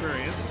personal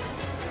experience.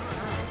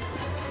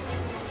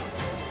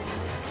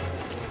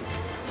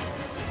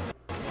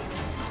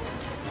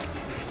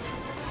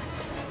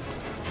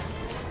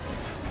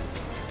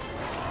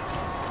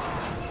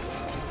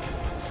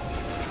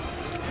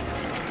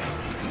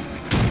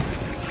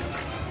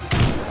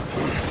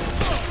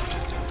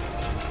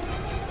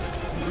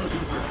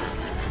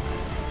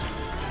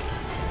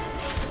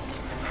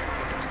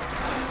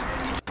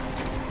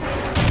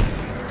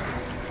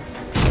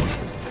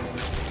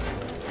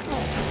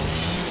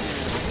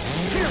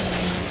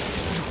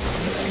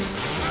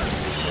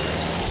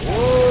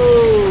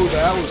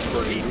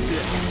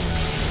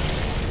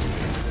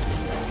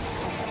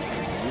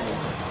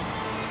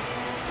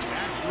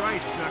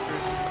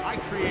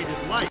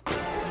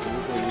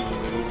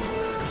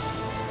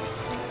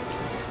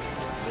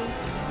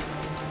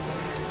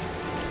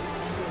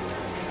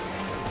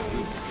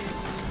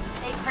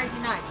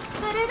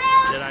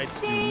 Deadites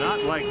do not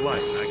like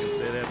light. I can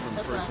say that from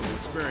personal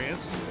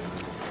experience.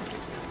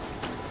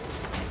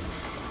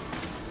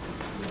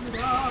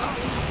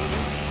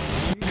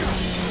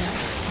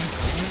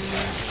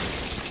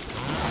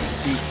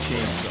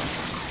 game sucks.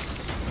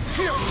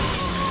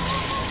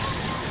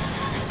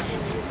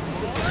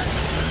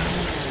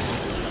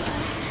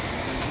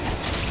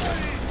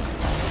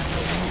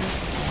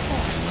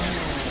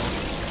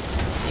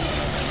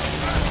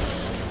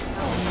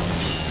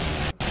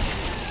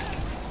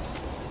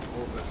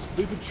 Oh, that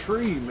stupid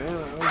tree,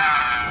 man.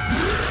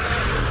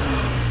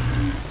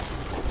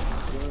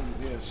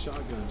 Yeah,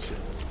 shotgun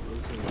shells.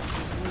 Okay.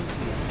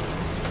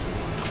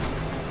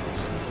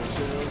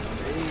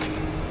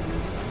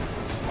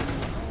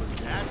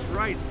 That's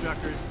right,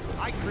 suckers.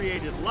 I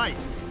created light.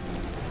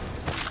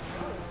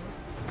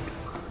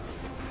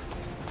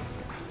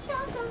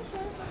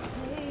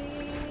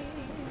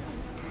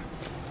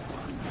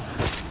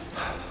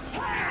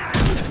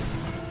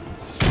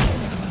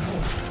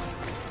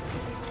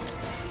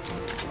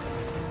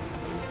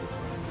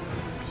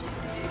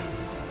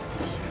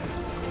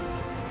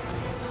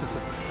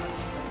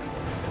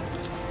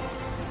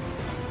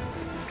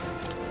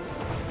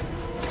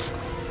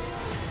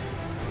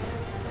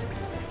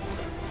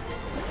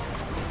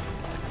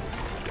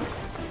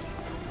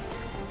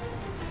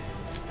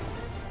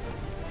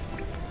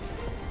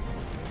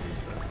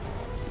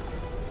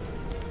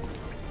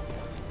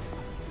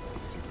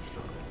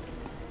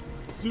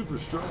 Super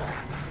strong.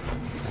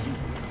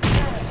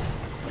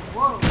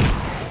 Whoa.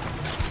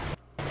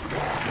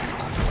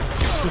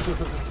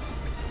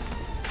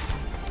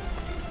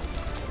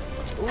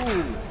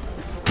 Ooh.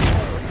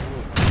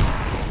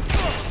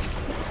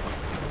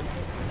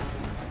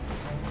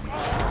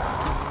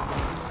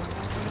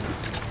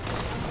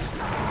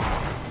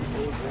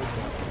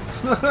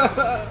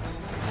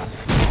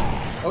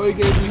 Oh, he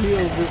gave me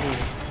heals, didn't he?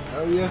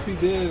 Oh, yes, he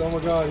did. Oh my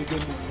god, he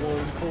gave me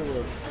one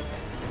cola.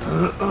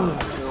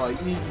 They're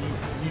like, you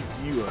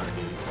earned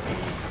it.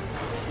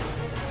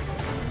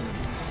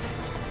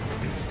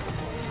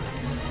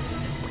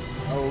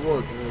 Oh,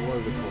 look, and it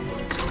was a cola.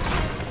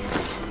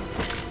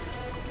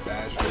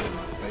 Bashed it in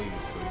my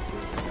face, so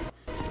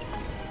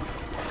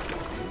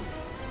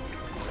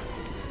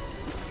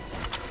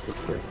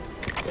good.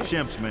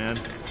 Chimps, man.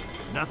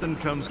 Nothing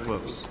comes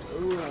close. Oh,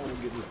 I want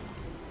to get this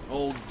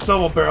old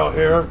double barrel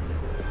here.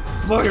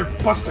 Blow your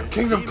Buster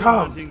Kingdom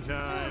come! Hunting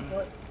time.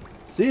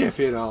 See if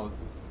you don't.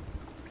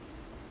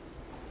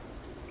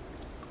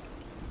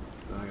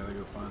 Now I gotta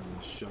go find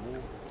the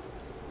shovel.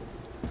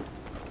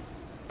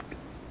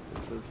 It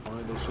says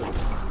find a shovel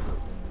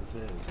up in his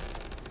head.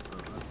 Oh,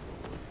 that's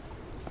lovely.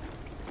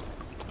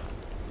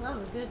 That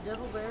was a good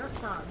double barrel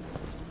shot.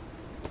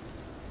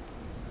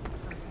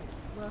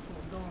 Plus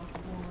we're going for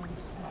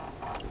ones.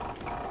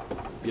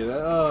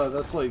 Yeah,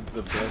 that's like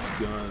the best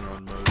gun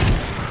on most games.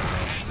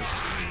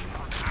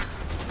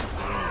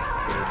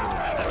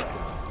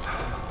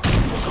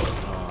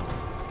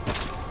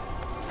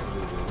 What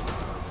is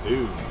it?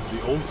 Doom. The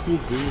old school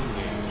Doom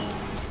games.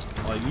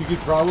 Like, you could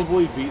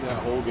probably beat that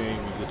whole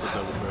game with just a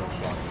double barrel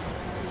shotgun.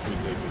 It's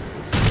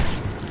ridiculous.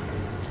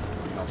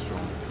 Like how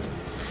strong it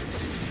is.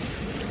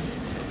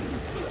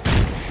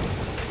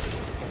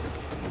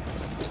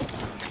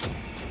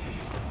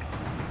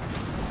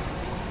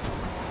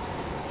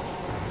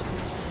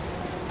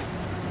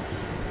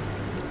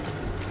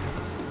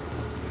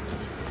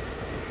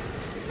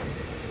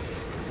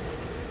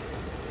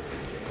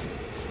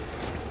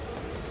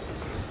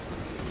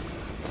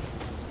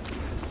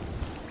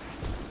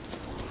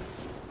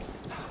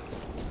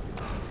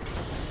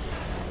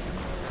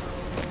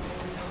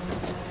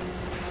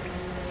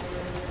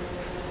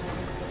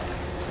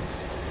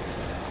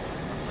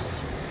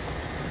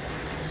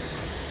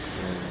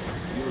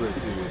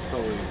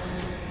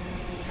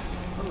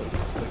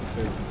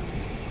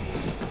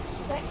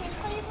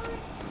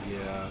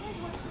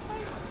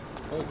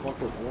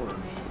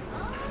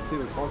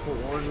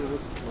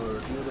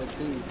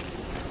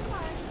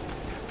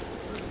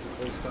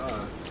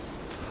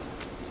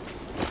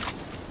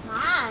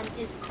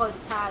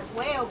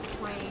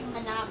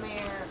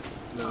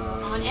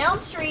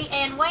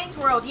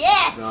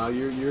 Yes! Nah,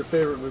 your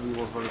favorite movie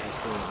 100% has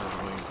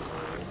Wayne's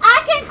World.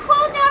 I can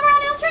quote Number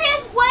on Elm Street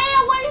as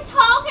well! What are you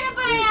talking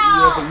about?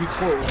 Yeah, but you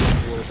quote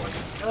Wayne's World like...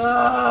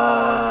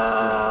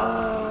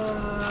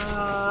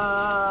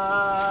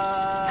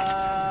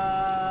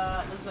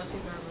 That's my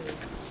favorite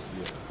movie.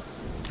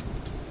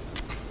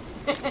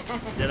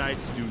 Yeah.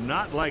 Deadites do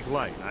not like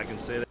light. I can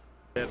say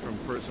that from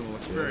personal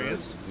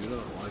experience. Deadites do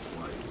not like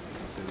light. I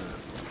can say that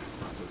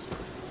from personal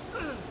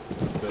experience.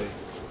 What's it say?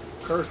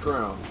 Cursed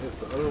ground. If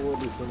the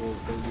otherworldly symbols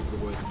don't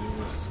give away the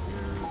numerous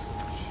scares,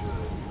 should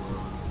you are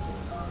on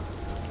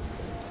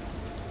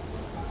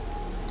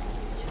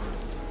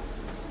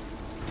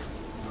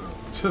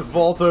Just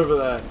vault over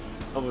that.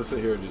 I'm gonna sit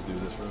here and just do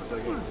this for a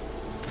second.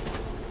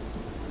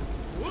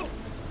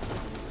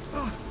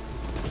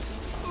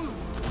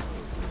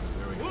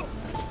 There we go.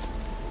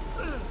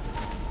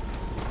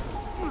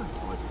 I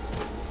like the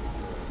stick.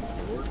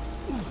 Forward.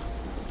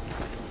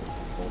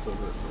 Vault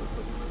over it for a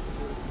couple minutes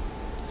here.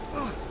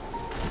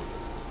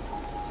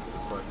 Just to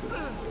practice.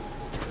 There we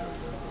go.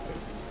 Okay.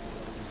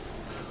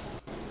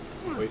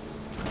 Wait.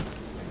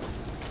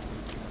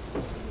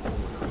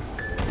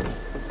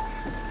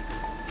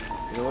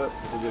 You know what?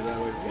 Since we did it that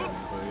way, yeah,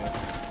 this way again.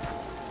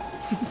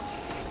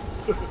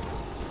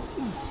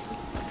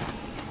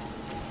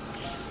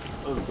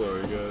 I'm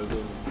sorry, guys.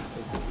 I'm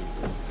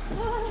stupid.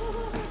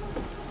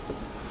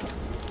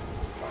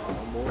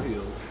 Oh, more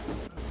heals.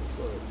 That's what's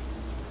up.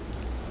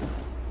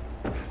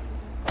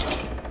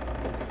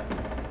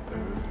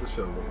 There's the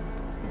shovel.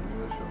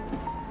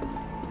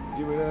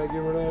 Give me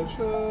that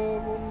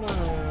shovel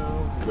now.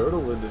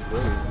 Girdlewind is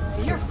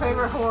great. Your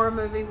favorite horror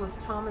movie was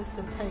Thomas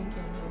the Tank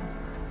Engine.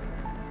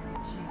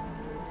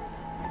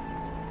 Jesus.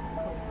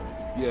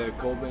 Yeah,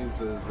 Coldbane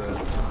says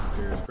that's the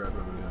scariest crap ever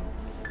to him.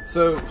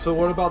 So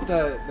what about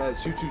that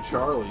Choo Choo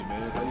Charlie,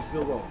 man? How do you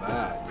feel about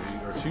that,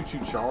 dude? Or Choo Choo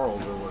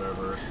Charles or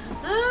whatever.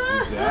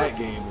 Dude, that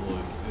game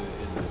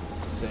is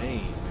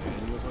insane,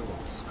 man. You were talking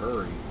about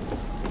Scurry.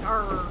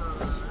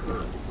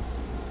 Scurry.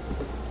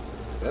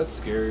 That's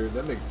scarier.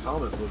 That makes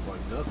Thomas look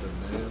like nothing,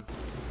 man.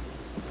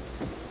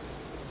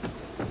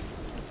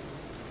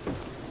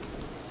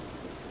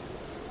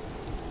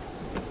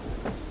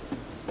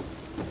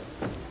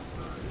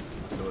 Alright,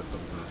 I feel like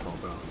something's gonna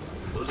pop out.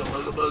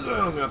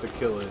 I'm gonna have to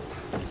kill it.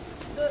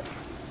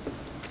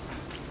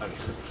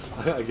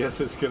 I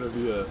guess it's gonna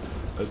be a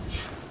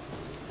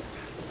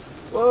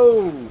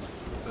whoa!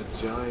 A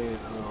giant,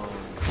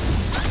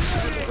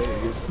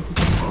 haze.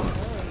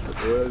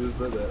 Yeah, I just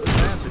said that. I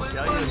have to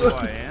tell you who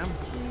I am.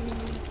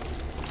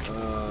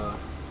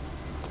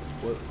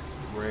 What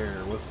rare?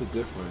 What's the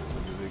difference? Is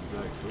it the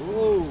exact?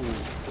 Whoa!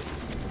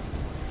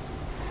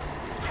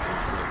 I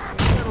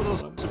got a little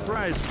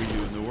surprise for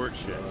you in the work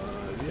shed.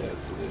 Yes,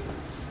 it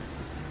is.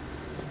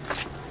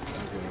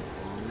 Okay,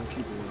 well, I'm gonna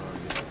keep the one I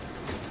already have.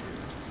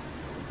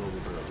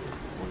 Double barrel.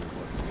 One of the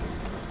blessed game.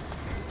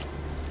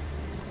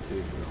 See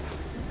if you know.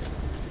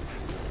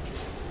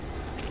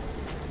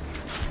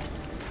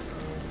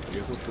 I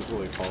guess I'm supposed to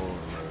like follow him.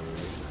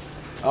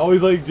 I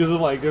always like just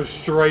like go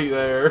straight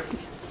there.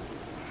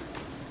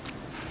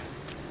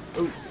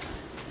 Oh.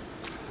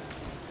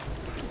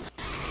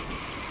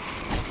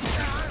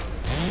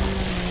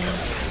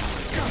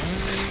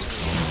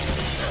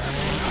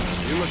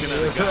 You're looking at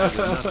a guy with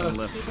nothing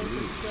left to Because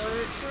lose. his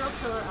serial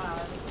killer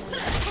eyes.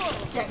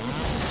 Oh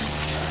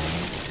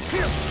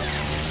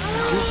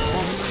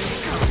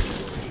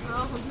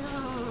no.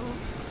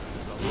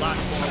 There's a lot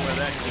more where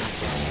that came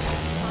from.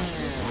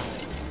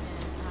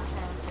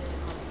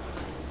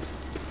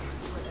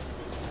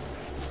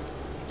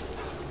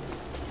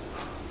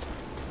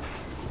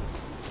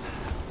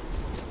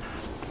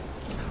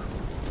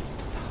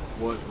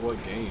 What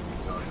game are you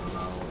talking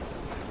about?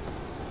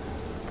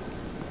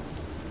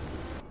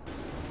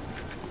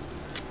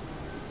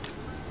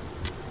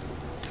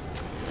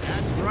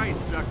 That's right,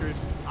 suckers.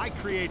 I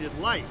created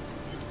light.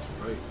 That's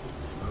right.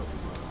 Oh,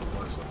 my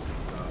flashlight's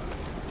gonna die.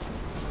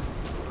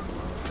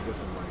 I guess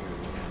I'm not here to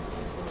win.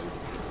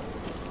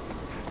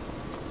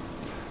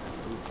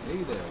 Ooh,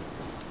 hey there.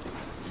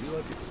 Do you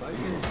like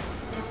excitement?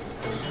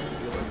 Do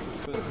you like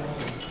suspense?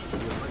 Do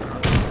you like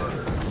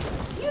murder?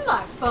 You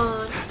like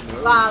fun, No,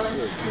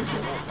 violence. good.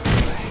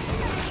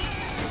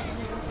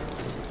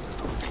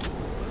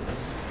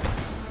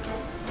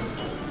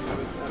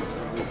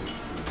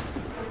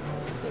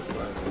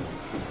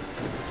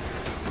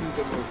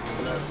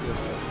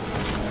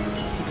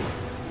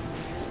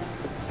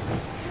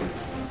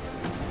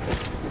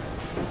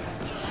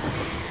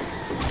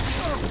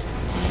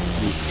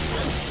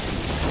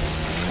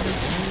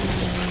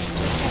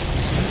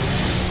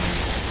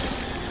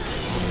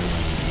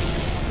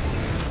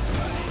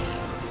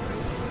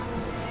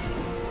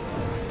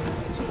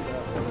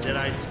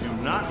 Deadites do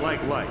not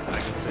like light. I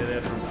can say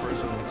that from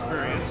personal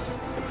experience.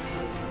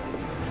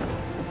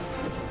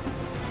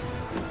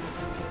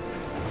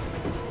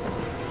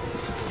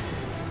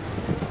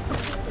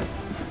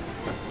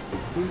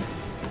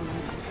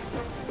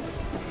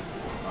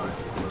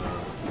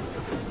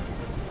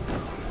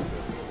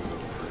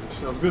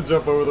 I was gonna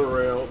jump over the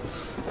rail.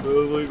 But I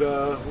was like,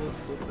 nah, let's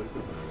still take the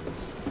damage.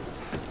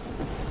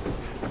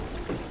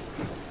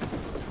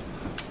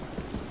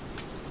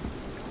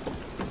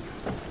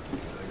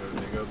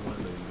 There goes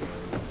Monday,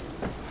 guys.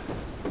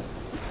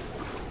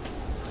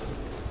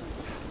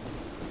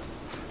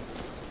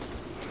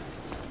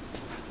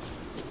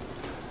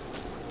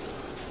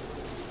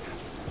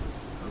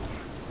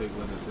 Take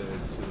Linda's head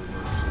to the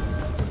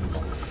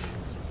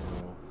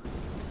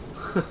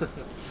merchant.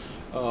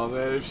 Oh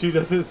man, if she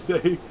doesn't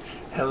say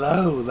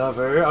hello,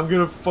 lover, I'm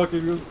gonna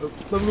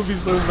be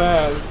so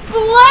mad.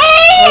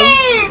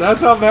 Blade!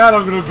 That's how mad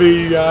I'm gonna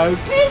be, you guys.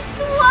 He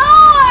swore!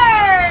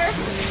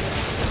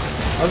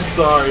 I'm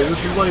sorry, this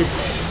is like,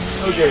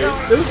 okay,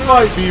 this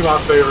might be my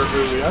favorite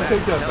movie. I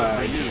take that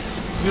back.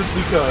 Just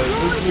because,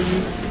 this movie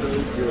is so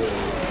good.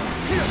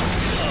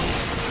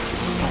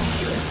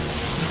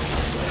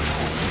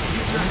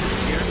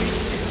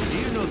 Do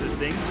you know the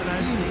things that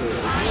I've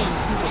seen?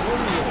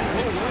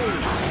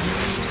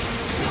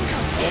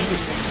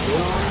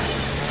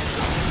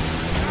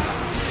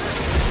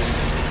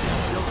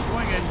 Still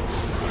swinging.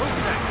 What's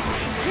that?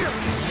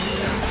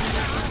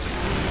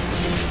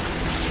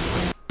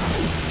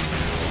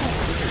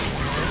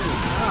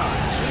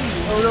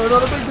 Oh no,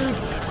 another big dude!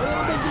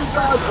 Another big dude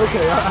dodge!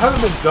 Okay, I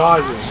haven't been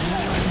dodging.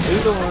 I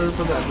need to learn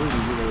from that movie,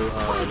 you know,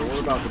 the one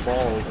about the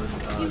balls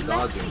and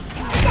dodging.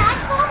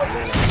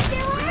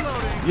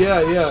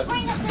 Yeah.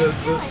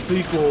 The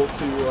sequel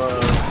to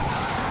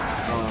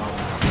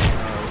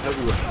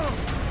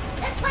Heavyweights.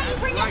 That's why you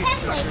bring up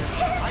Heavyweights.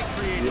 I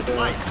created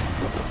light.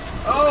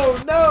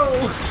 Oh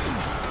no!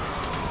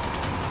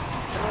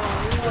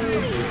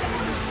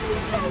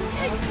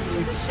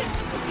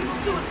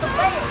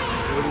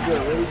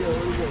 Where'd he go?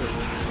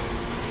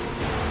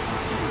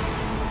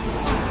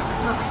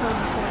 Not so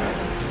much better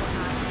than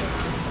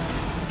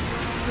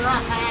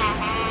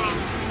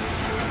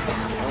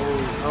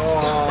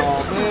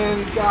Oh man,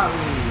 he got me.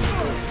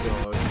 That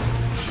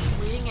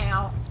sucks. Reading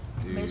out.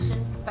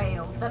 Mission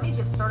failed. That means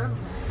you have to start over.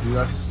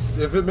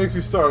 Dude, if it makes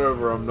me start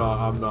over, I'm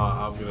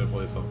gonna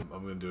play something.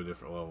 I'm gonna do a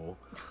different level.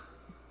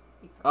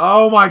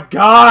 Oh my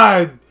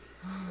god!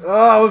 Oh,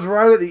 I was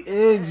right at the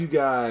end, you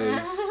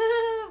guys.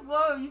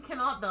 Whoa, you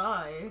cannot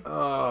die.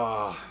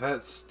 Oh,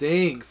 that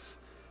stinks.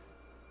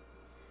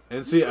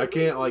 And see, I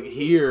can't like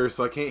hear,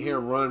 so I can't hear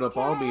them running up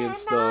on me and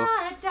stuff.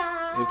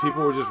 And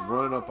people were just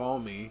running up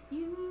on me.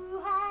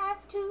 You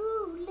have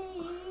to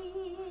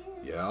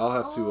live. Yeah, I'll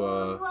have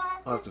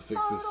to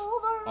fix this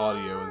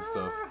audio and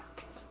stuff.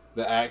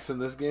 The axe in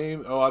this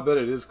game? Oh, I bet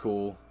it is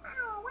cool.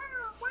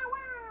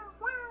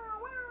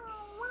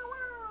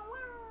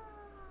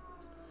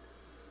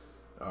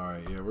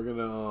 Alright, yeah, we're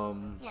gonna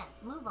Yeah,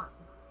 move on.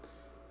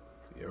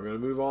 yeah, we're gonna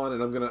move on,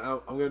 and I'm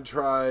gonna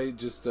try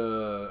just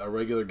a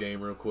regular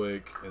game real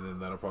quick, and then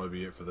that'll probably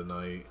be it for the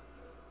night.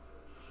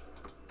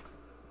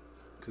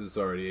 Cause it's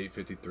already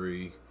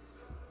 8:53.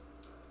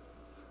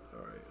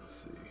 Alright, let's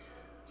see.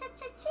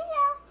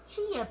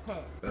 Chia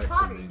pet. Back to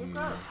Pottery menu.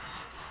 to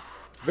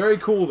Very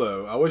cool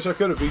though. I wish I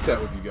could have beat that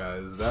with you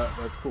guys.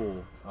 That's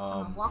cool.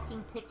 a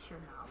walking picture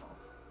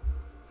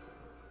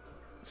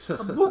novel.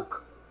 A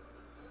book.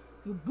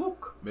 Your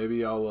book.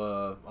 Maybe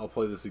I'll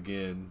play this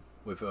again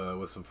with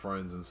some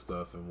friends and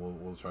stuff, and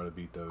we'll try to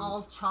beat those.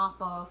 All chop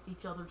off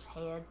each other's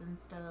heads and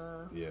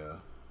stuff. Yeah.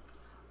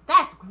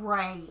 That's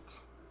great.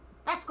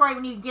 That's great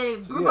when you get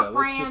a group of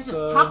friends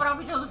just chopping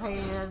off each other's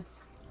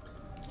heads.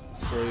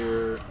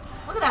 Player.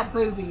 Look at that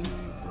booby.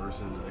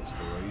 Versus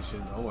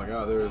exploration. Oh my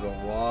god, there is a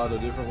lot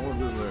of different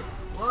ones, isn't there?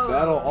 Whoa.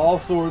 Battle all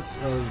sorts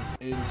of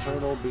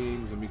internal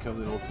beings and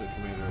become the ultimate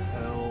commander of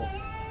hell.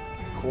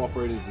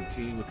 Cooperate as a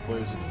team with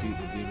players to defeat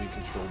the demon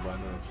controlled by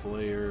another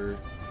player.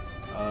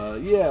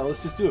 Yeah,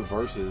 let's just do a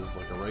versus,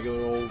 like a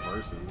regular old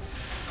versus.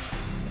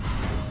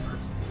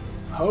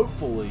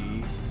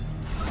 Hopefully,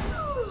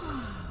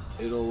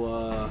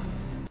 it'll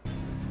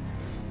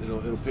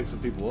pick some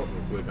people up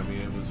real quick. I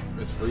mean,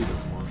 it's free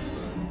this month, so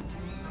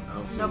I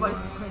don't see Nobody's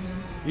why. playing.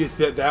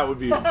 Yeah, that would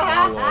be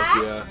my luck.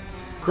 Yeah,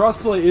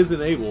 crossplay is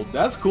enabled.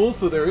 That's cool.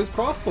 So there is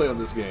crossplay on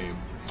this game.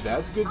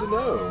 That's good to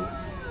know.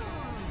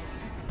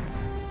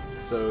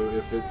 So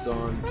if it's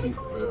on,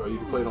 or you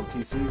can play it on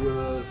PC with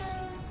us,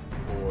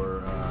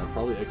 or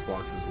probably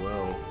Xbox as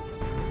well.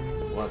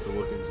 We'll have to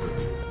look into it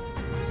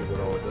and see what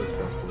all it does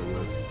crossplay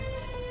with.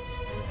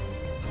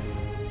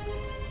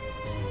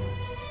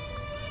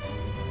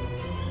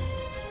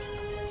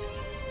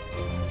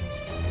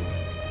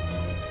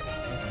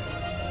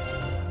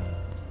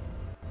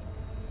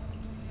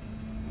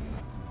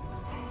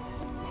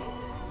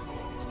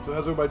 So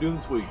how's everybody doing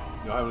this week?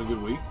 Y'all having a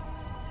good week?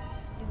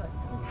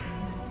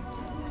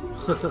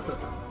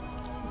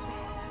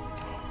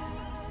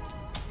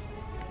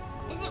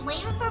 Is it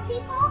waiting for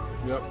people?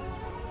 Yep.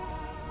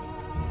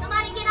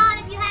 Somebody get on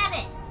if you have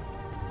it.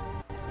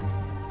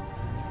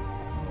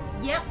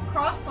 Yep,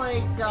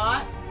 crossplay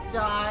dot. So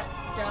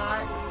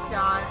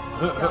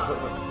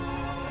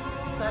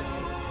that's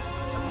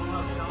a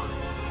lot of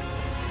dots.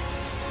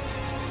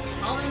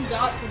 All in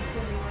dots and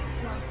silly like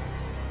stuff.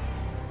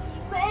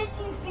 Why don't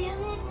you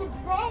fill in the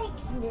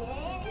blanks,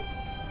 man?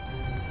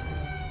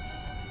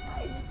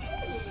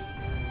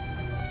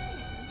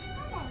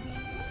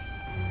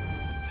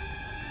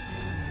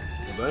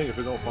 Well, dang, if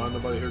it don't find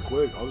nobody here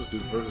quick, I'll just do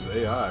versus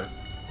AI.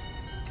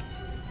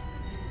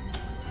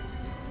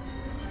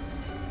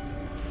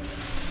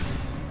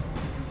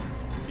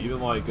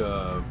 Even like,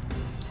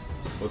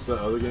 what's that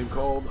other game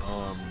called?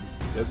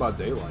 Dead by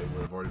Daylight,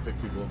 where I've already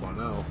picked people up by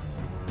now.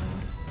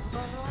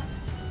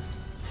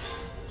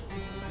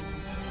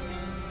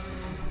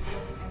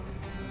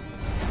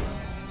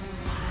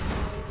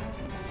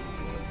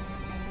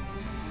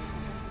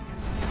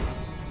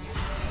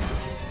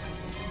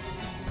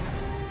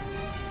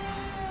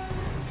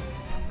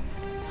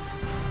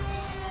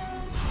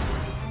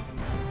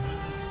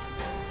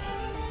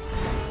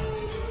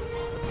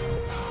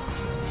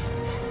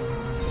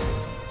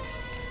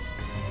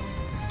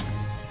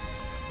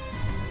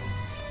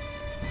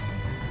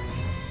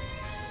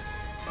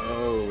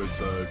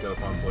 Gotta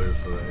find players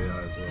for the AI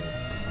as well.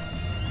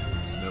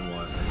 And then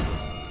what?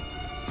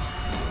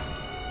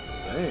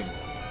 Dang.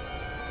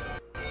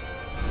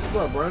 What's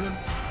up, Brandon?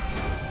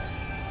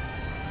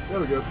 There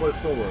we go, play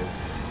solo.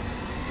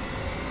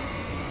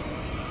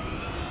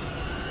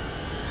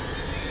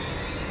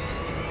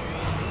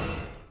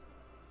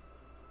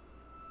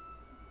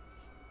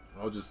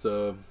 I'll just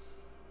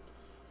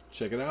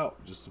check it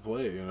out just to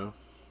play it, you know.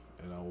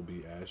 And I will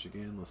be Ash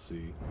again. Let's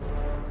see.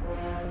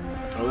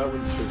 Oh, that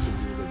one says you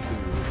was at 2.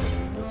 Okay,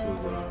 and this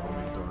was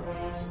Army of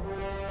Darkness.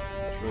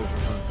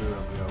 Treasure Hunter.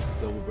 We got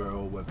Double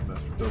Barrel, Weapon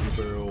Master Double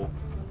Barrel.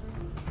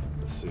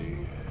 Let's see.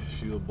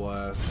 Shield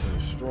Blast,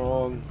 Finish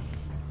Strong.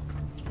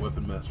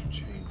 Weapon Master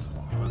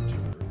Chainsaw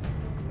Hunter.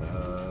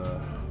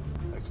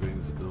 Activating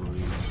this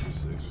ability,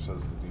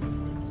 exercises the demon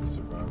for the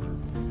survivor.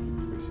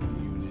 Racing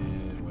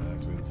unit. When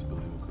activating this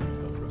ability, will create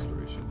health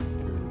restoration,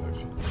 fear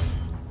reduction.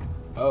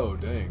 Oh,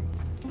 dang.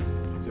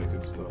 He's got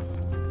good stuff.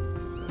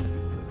 That's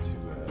even the 2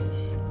 Ash.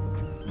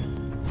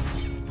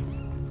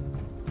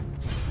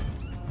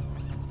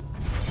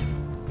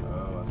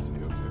 Oh, I see,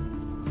 okay.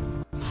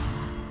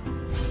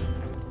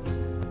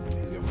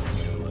 He's got more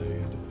melee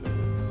and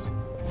defense.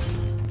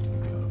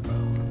 He's kind of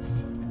balanced.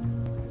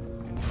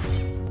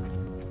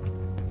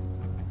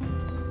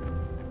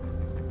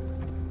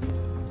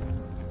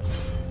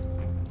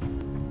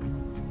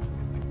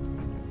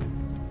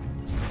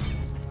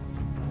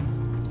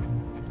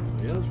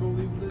 Yeah, let's roll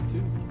even that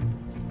too.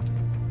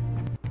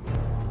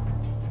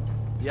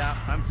 Yeah,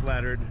 I'm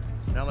flattered.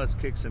 Now let's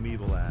kick some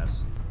evil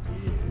ass.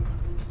 Yeah.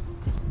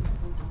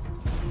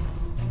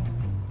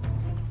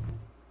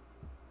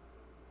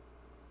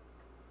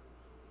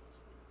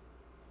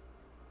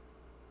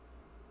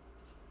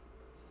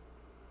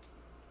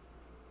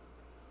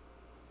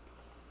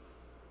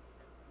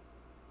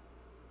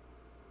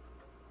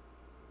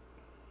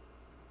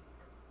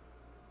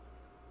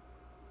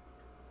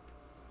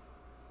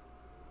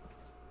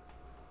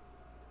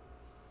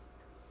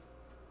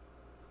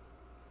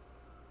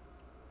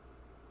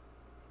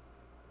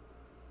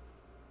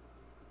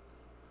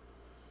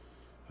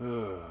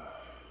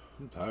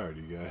 I'm tired,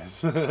 you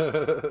guys.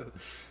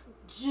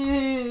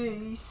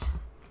 Jeez.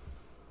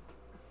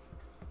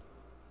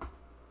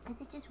 Is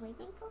it just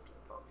waiting for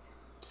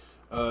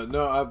people?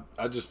 No,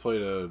 I just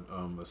played a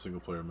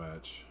single player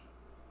match.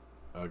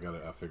 I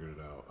figured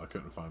it out. I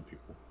couldn't find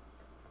people.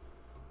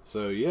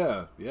 So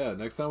yeah.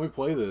 Next time we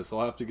play this,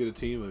 I'll have to get a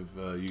team of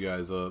you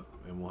guys up,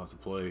 and we'll have to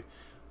play.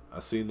 I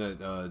seen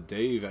that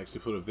Dave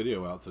actually put a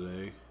video out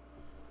today,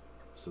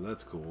 so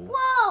that's cool.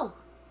 Whoa!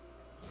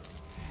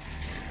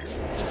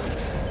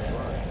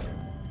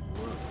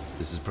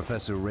 This is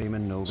Professor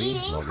Raymond Novi,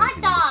 Eating log hot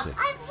entry dogs!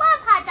 number 6. I love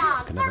hot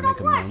dogs! Can They're never make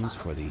the worst! amends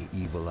for the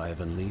evil I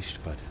have unleashed,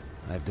 but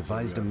I've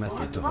devised a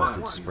method to halt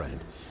its spread.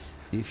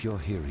 If you're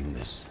hearing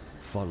this,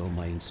 follow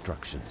my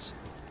instructions.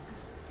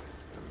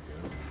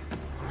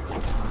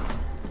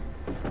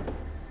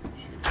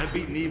 I've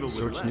beaten evil with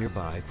Search less.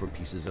 nearby for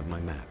pieces of my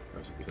map.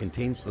 It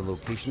contains the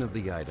location of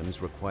the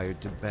items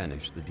required to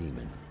banish the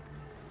demon.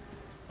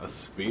 A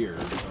spear.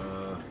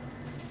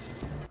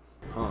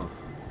 Huh.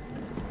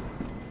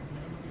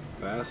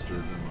 Faster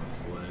than my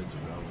sledge,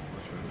 but I would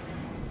much rather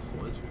use a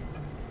sledge.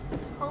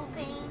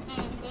 Hoping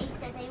and Dave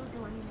said they were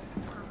doing it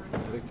next time.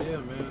 Heck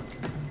yeah, man.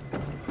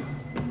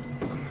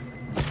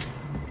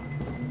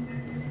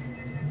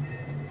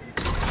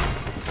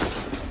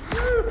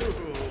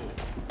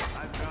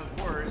 I've found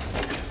worse.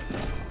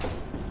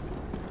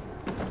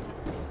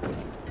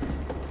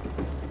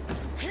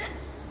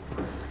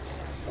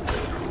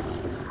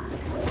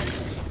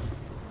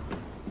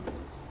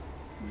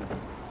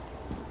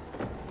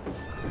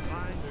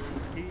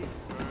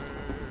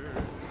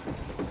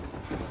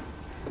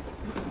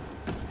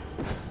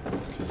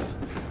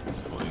 It's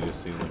funny just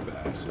seeing like the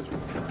ashes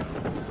running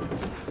around and stuff.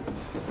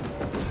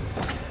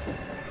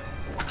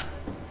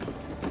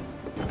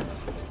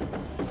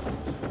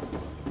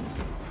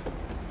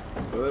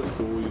 Oh, that's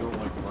cool. You don't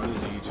like run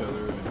into each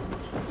other and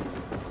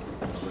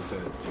like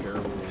that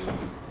terrible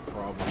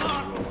problem where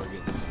y'all are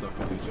getting stuck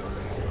on each other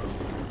and stuff.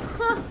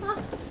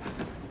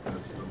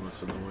 That's the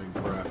most annoying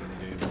crap in a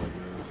game like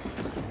this.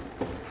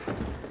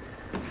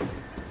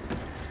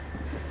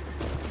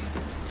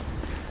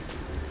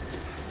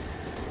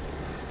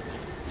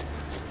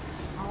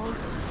 All the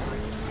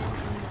green in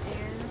the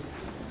air.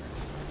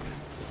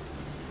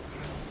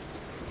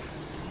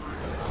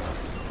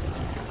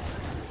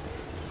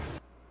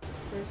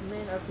 There's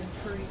men up in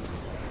trees.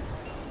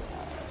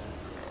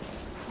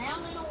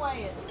 Pounding away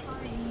at the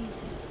trees.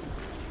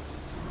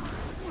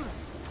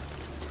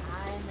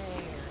 High in the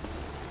air.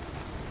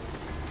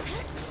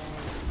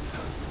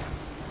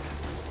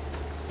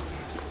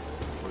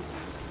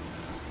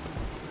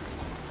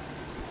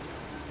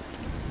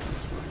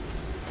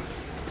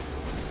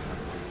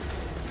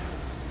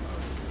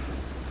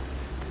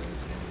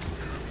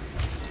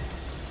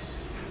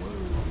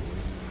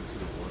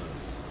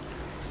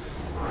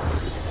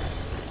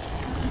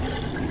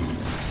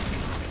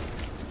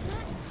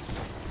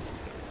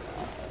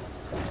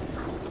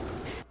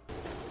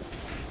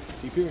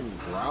 Keep hearing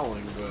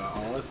growling, but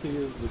all I see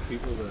is the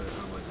people that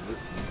are like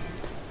with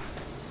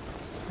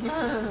me.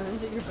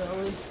 Is it your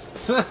belly?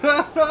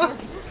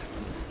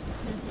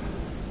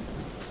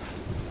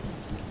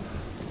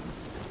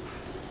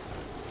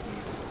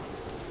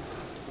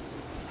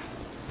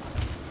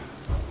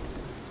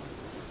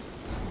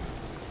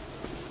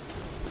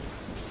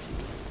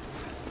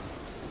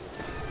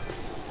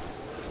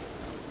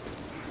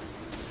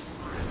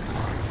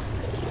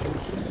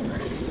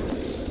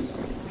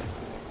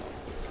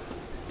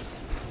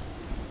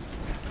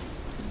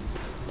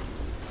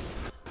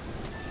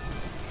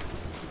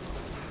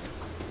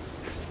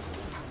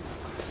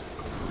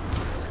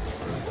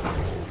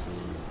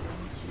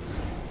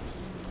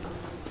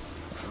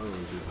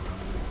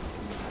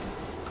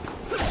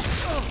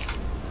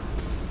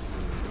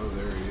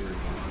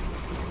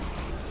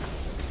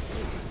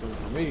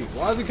 me.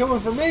 Why is he coming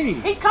for me?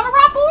 He's coming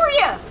right for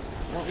you.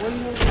 What do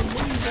you want from me,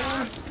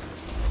 man?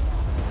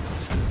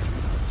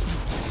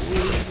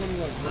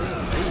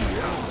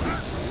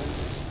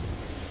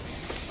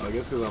 I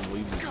guess because I'm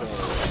leading the charge.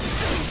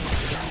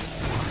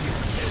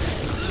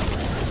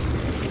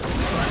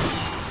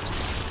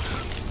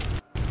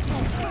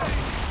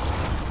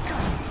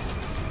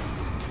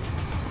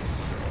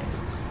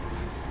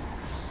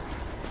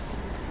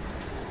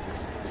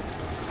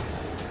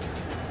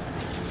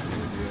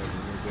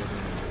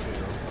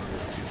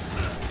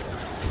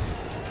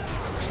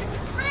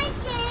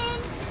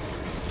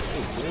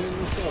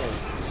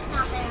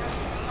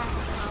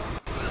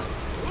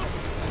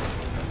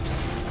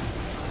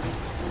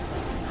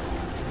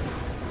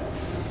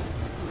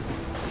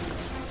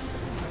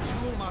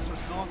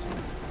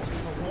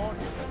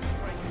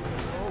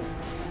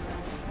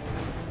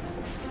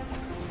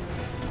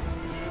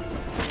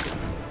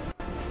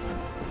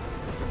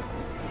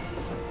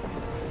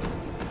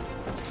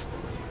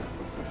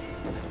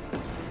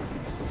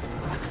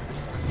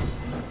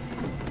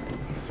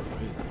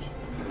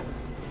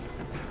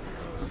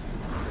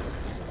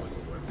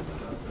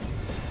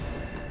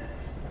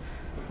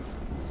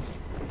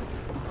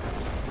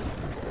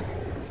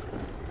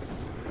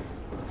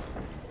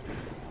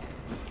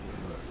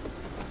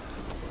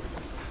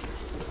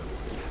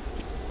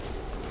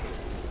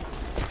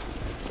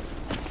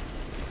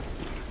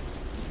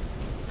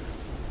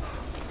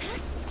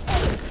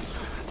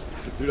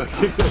 Dude, I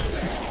kicked that.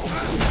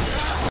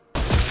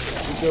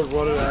 He kept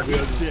running at me. I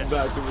just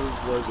backed him with a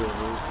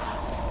sledgehammer.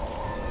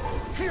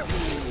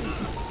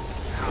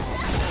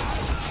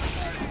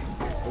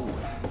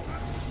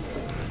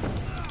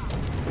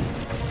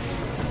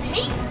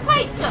 Heat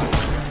pizza!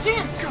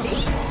 Gents,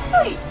 heat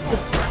pizza!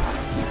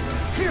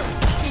 Here.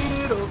 Eat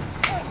it up.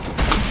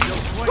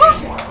 Still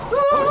swinging.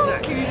 Who's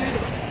next?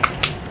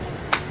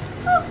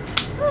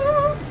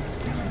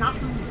 Not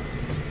for me.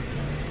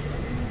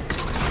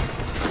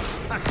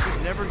 I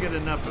could never get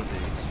enough of these.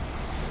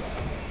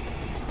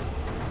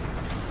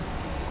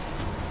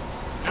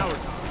 Now we're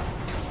talking.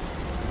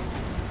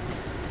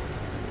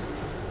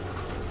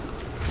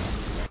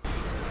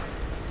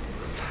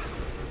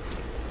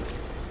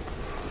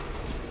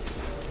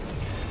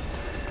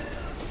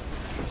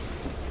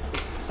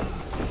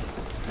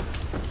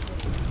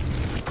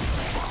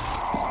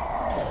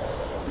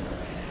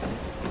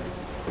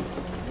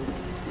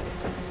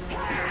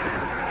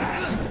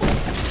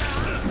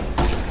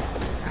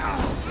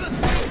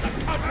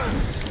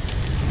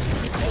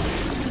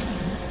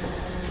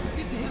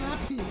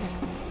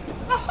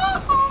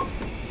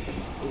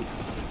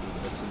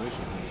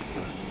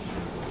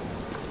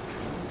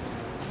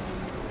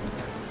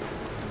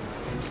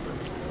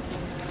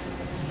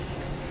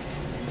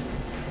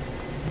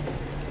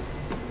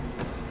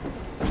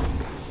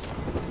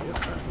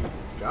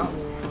 Got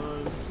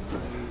one.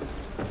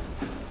 Nice.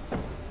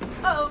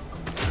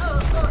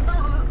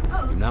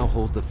 You now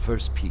hold the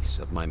first piece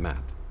of my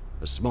map.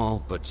 A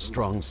small but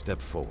strong step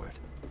forward.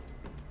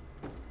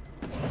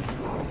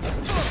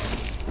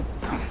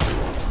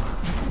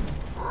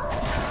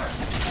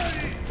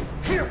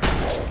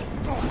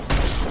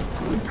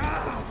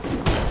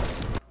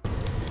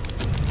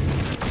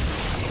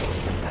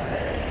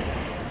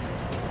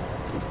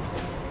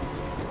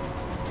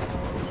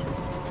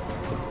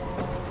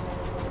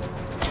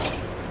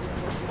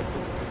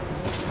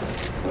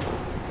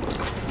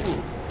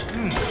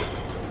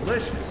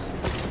 Delicious.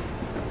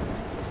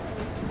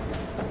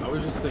 I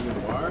was just thinking,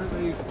 why are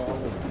they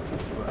following me?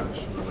 But I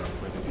just remember I'm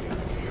playing the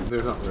game.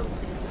 They're not real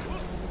people.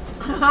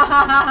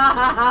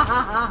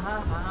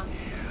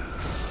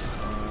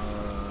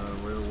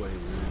 Railway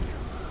route.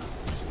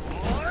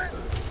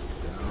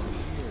 Down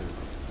here.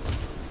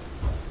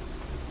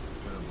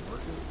 Can I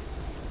mark it?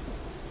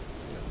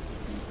 Yeah.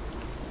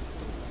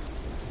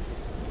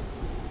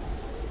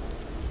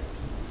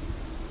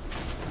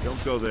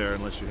 Don't go there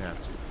unless you have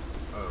to.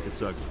 Oh.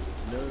 It's ugly.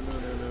 No. Don't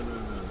mark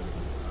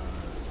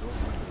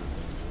it.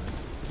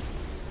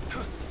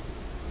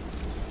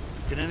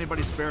 Can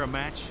anybody spare a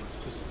match?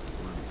 Just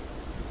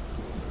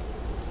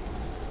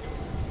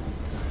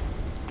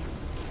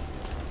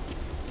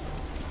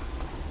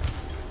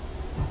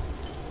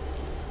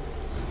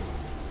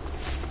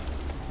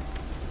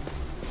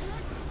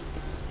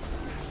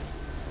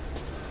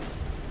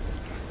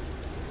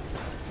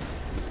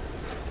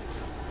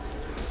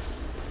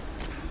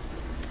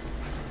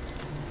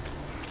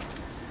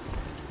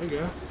there you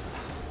go.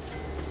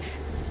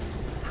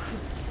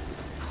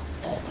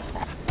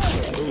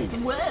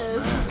 Whoa.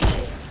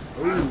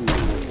 Ooh.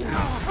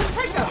 Let's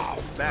take a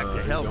Back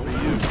to hell don't for you.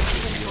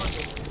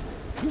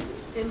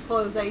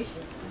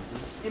 implosation.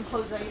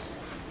 Implosation.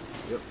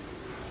 Yep.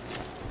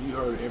 You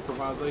heard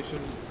improvisation?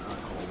 I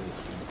call this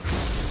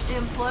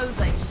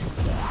Implosation.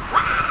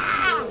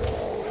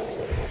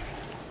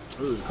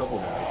 Ooh, there's a couple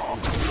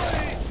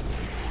guys.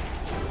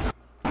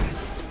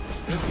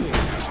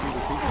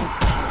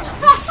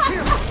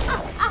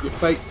 You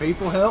fake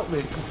people, help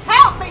me.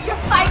 Help me, you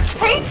fake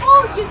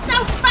people! You're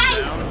so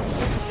fake!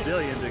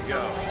 Zillion to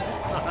go.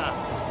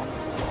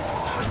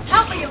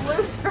 Help me, you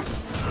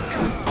losers!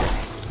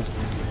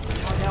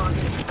 Oh, no, I'm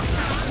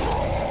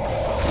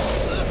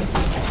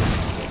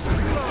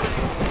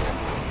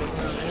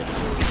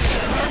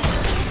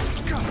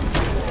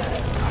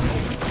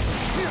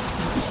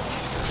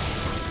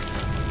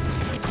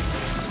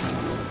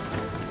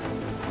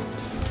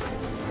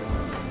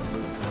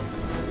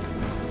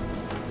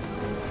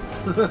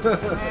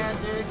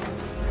Magic.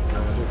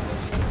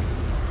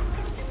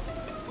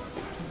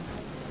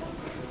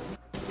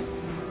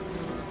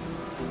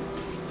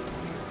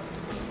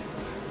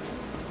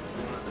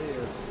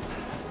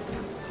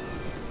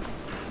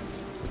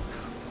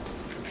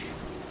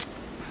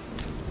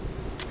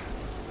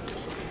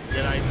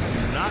 Yet I do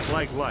not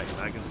like light.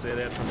 I can say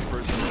that from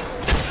personal.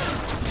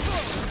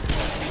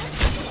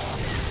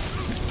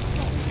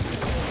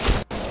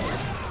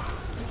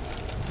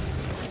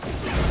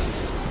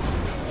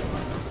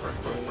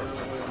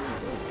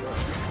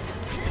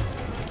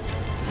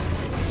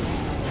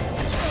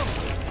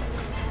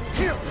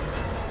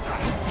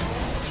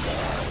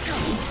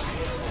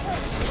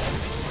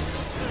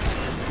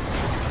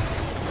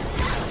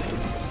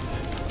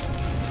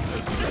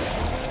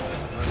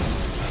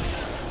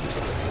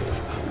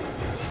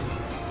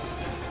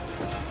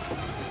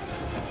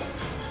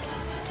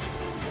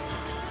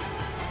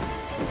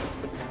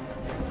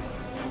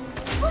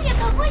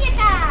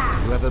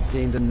 You have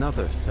obtained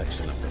another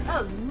section of them.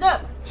 Oh no!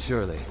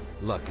 Surely,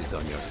 luck is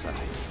on your side.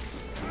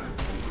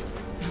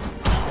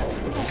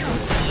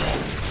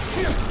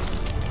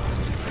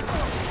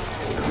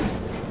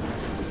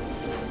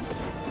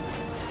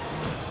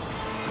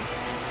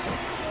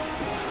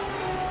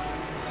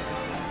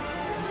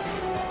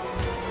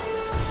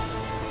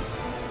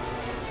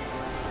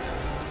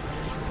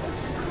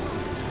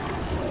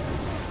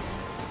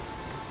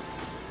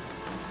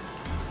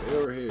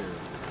 Over here.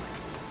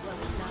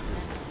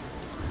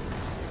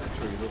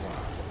 Tree the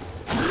wild.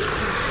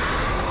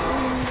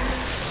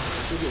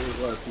 Look at this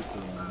last piece of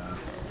the map.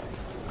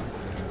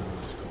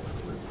 Just call it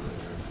quits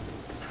there.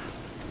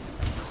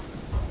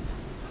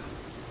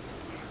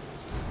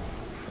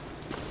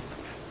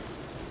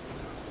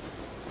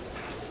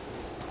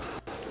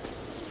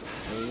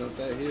 Running up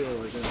that hill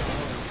like that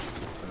song.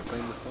 That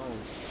famous song.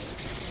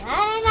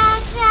 Running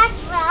up that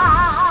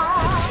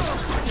road.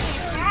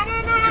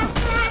 Running up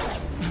that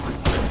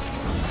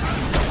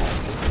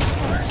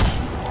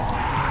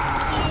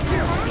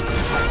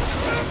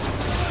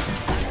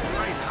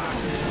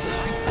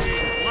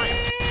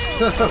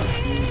I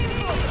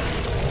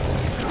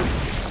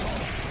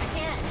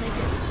can't make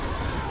it.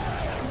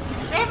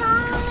 Live on.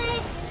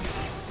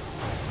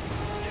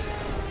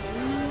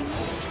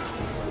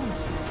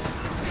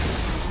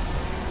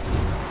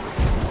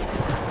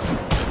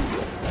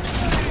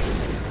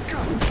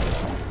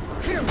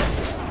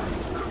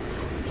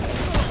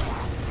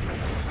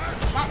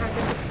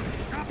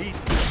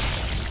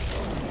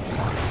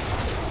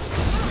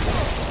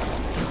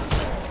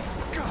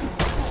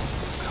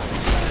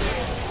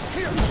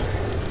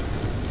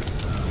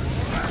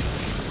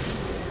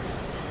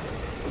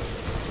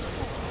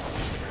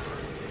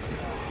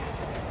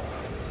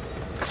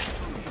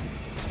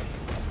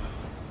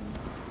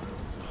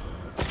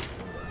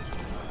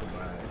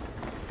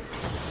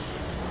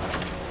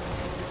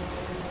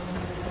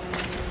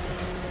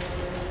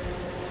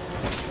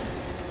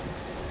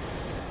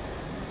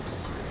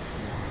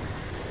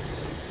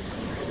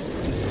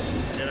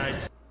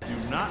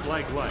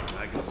 Like light.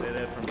 I can say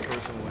that from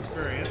personal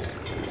experience.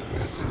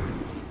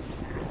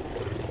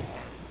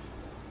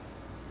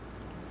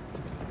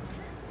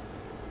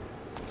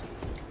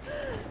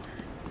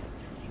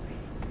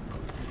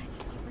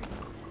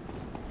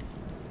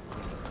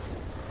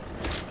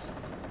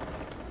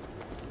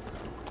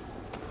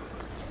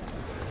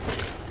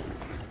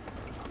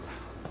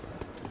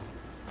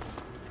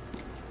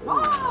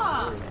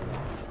 Ah!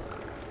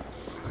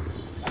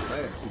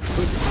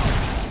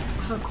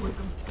 I'll quit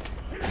them.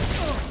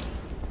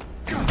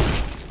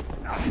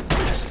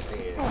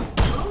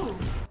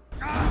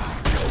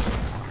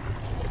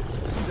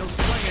 Still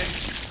swinging.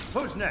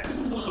 Who's next?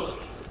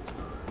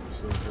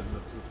 Still heading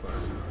up to the fire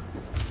tower.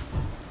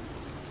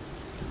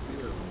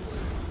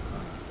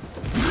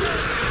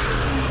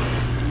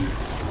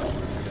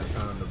 I got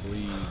time to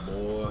bleed,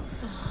 boy.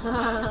 Oh,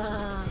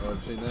 have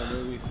you seen that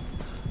movie?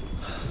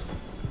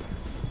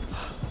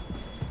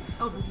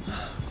 Oh, there's a door.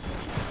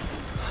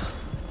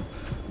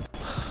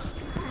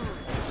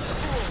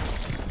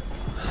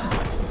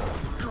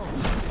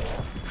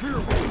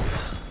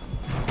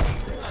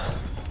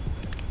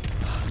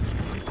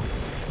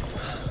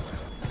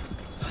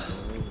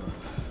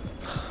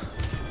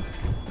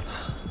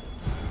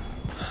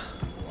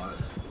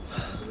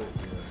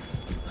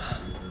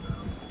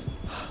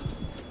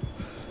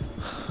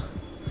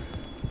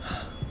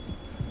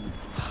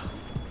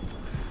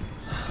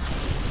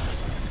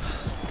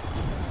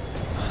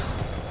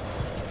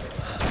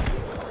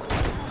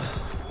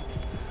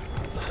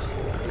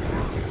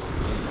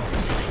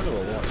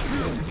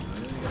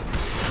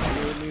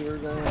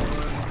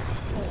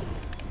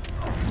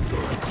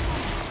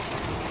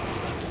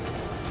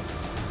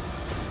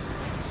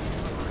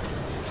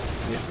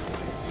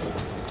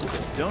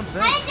 Don't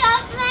Hey, think.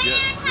 Duckman,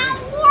 Just how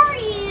drink. are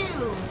you?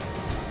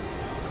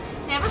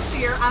 Never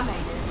fear, I made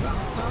it.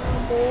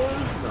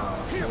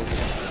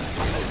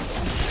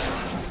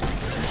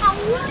 How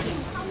are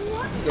you? How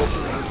are you?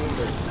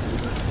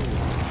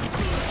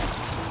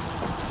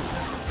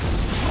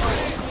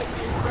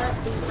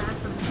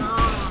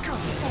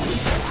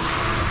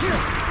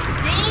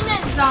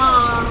 Demon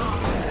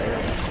zombs!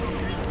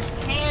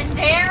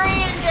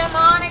 Pandarian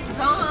demonic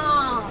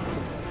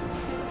zombs!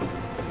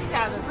 These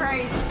guys are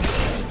crazy.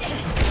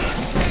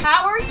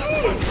 How are you?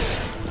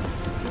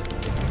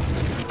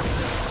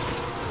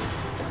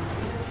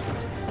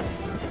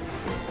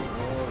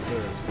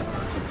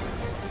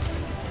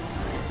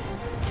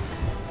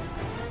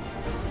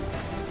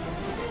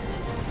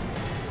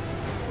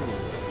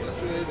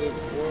 Yesterday, day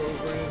before, I was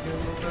bringing him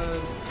a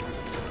bed.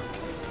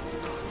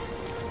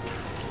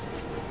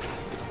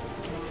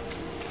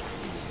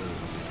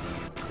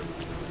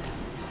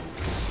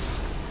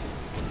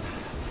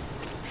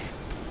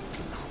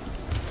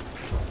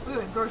 We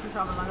went grocery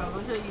shopping like I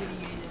was telling you to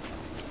use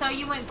it. So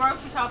you went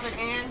grocery shopping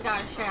and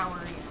got a shower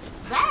in.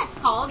 That's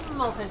called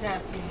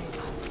multitasking.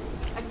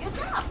 A good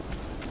job.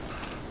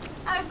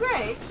 A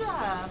great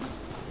job.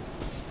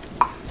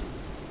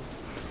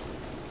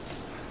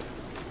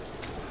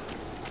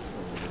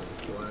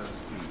 The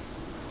last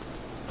piece.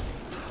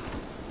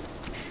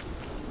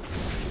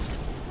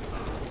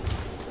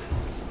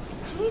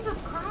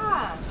 Jesus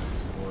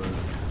Christ. What?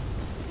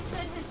 He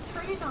said his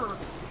trees are,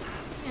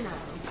 you know,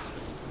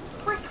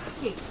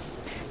 frisky.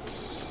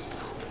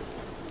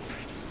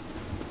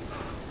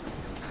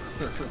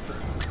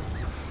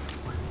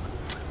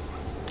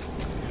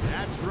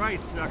 That's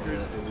right, suckers.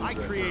 Yeah, I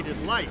created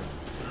light.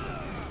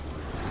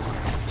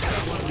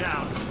 That one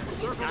down.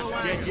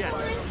 Not dead yet.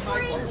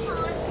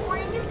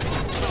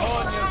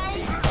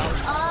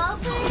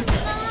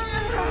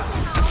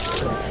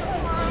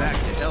 Back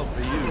to hell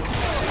for you.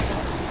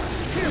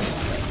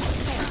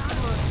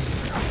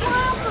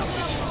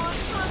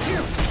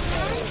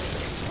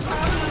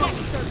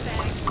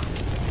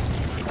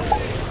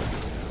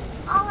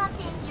 All up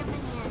in your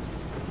banana.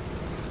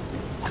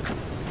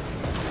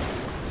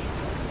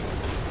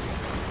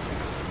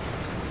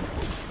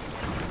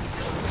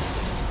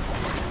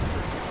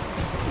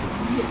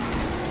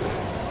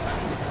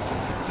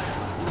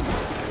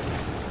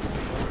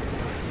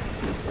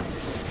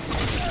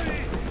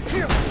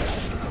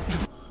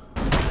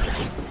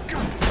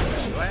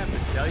 Do I have to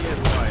tell you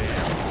who I am?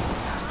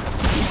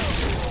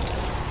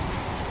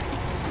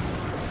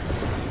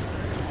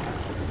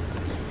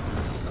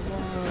 Come on,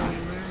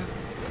 man.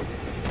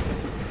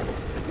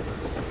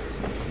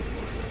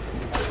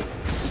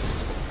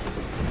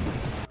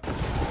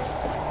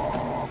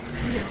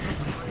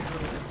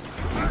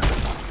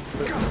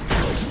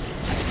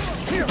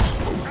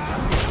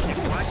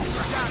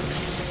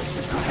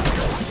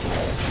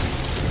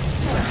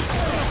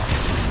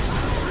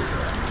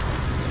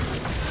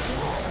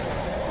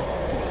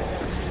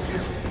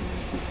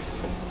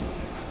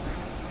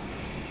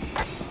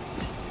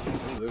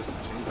 Oh, there's the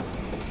chainsaw.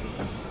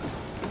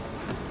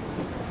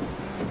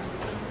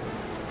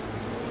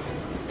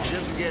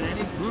 Doesn't get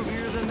any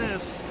groovier than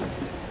this.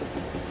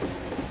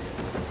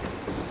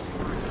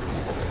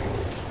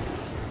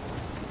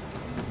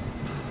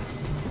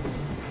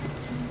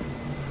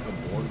 A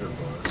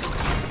blunderbuss.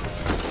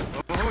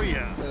 Oh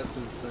yeah. That's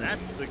insane.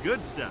 That's the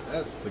good stuff.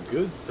 That's the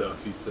good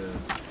stuff, he said.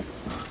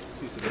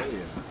 She said, oh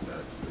yeah,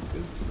 that's the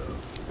good stuff.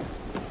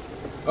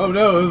 Oh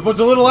no, there's a bunch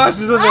of little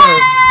ashes in there!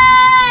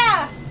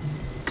 Ah!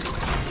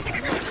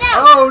 No!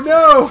 Oh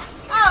no!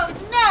 Oh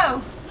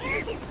no!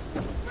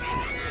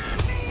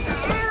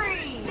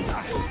 Scary!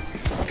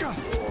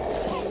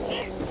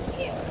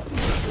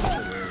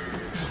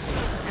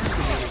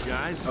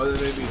 Guys. Oh, they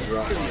made me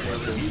drop my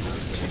weapon.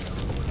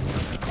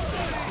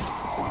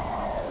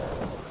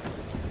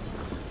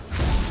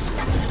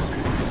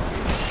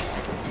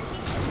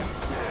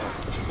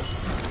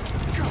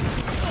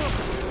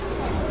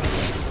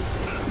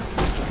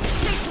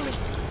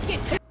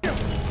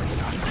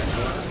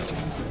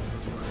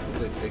 Did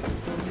they take it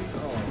from me?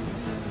 Oh,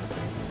 man.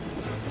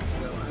 Is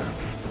that what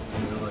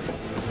happened? They're like,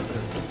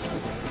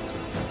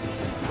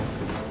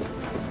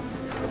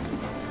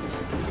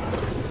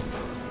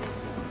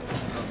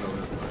 oh,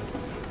 that's nice.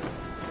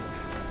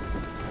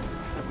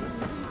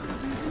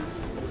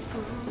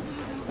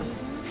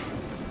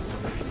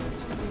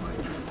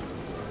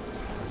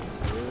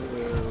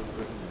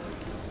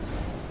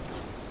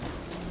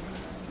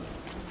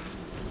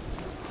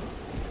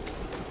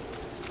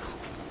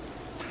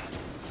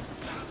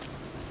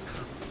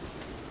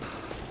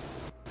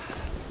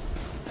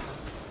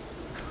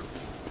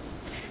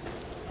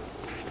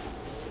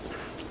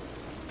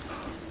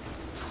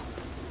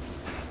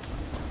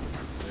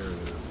 There it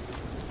is.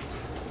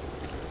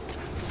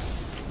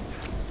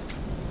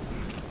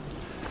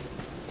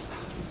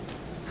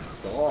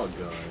 Saw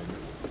gun.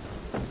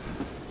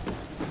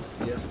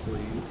 Yes,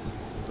 please.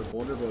 The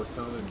blunderbuss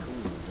sounded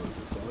cool, but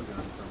the saw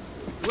gun sounded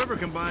cool. Whoever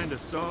combined a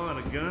saw and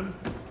a gun,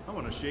 I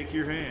want to shake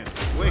your hand.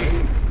 Wait,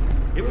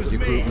 it was Your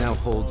me. group now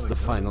holds the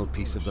final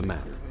piece of the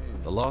map.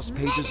 The lost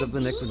pages of the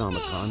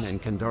Necronomicon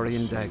and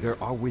Kandarian dagger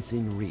are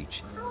within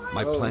reach.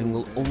 My plan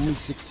will only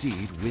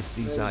succeed with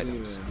these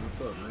items. Man.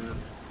 What's up, man?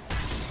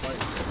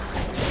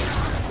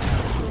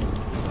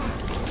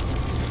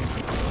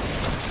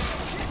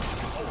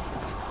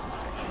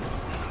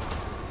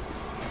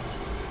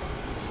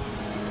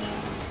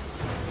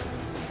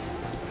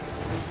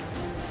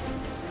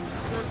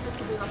 That's supposed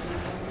to be like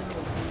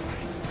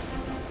a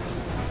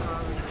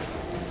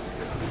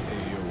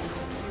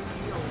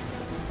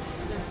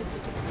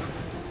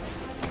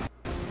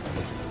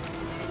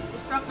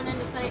just dropping in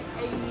to say,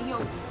 hey, yo.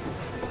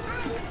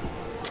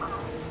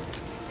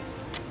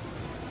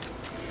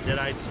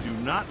 Deadites do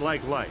not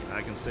like light.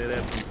 I can say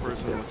that from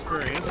personal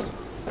experience.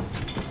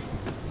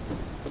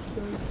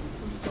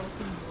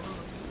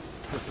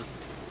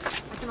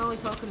 I can only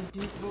talk in a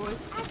Duke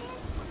voice.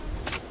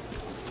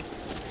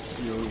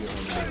 Yo,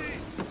 man.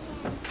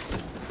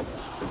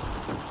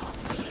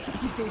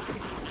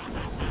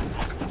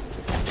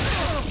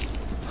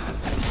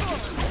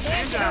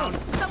 Stand down.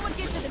 Someone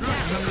get to the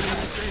ground.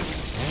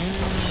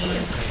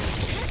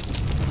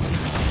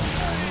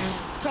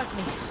 Trust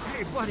me.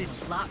 Hey, buddy.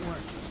 A lot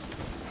worse.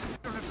 You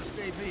don't have to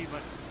save me,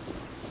 but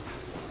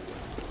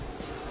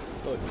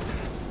Look,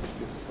 it's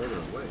getting further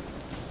away.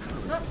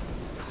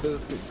 It says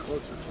it's getting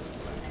closer.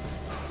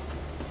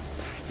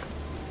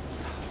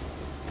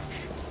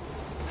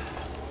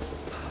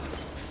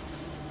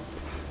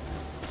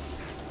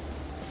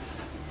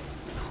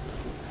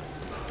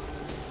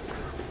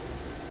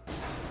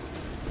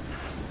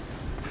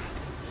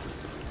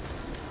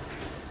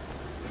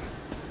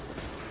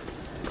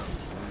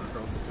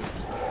 Across the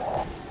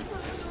countryside.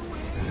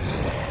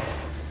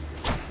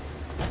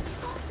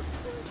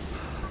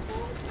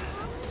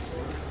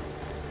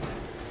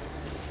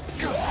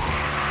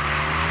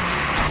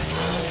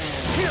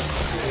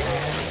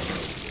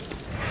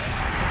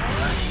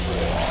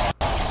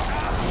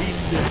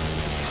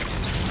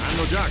 I'm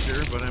no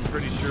doctor, but I'm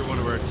pretty sure one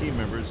of our team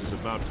members is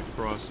about to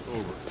cross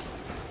over.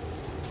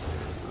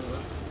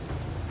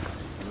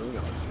 Really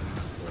got my team,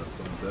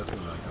 so I'm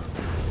definitely not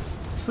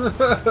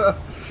gonna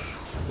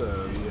So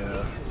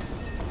yeah.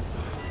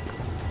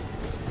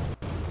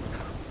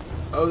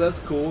 Oh, that's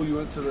cool. You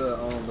went to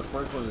the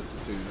Franklin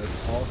Institute.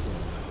 That's awesome.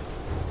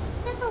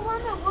 Is that the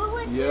one that Woo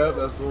went to? Yeah,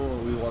 that's the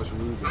one we watched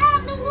Woo.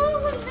 Adam the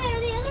Woo was there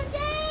the other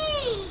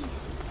day.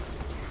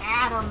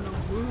 Adam the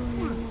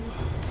Woo.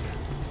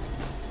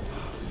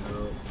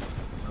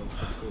 That was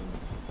pretty cool.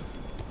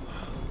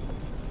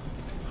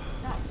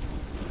 Nice.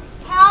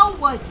 How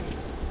was it?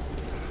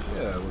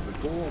 Yeah, was it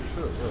cool? I'm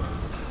sure it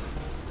was.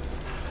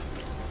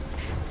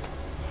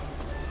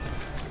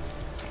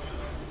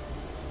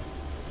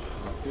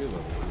 Fear level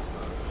is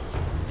high.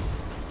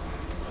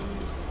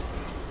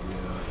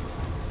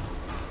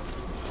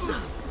 Yeah.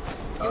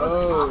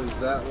 Oh, is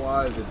that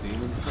why the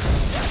demons come?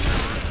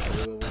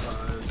 Fear level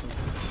high or something?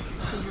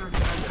 Yeah,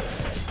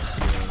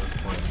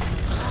 that's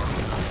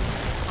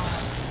possible.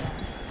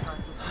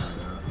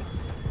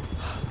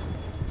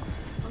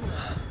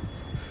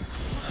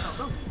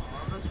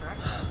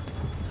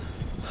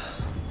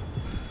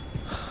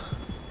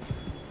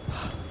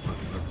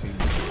 My team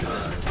is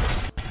high.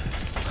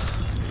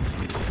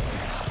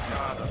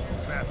 God, the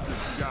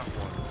bastards got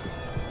one.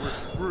 We're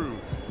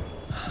screwed.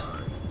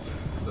 Alright,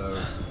 so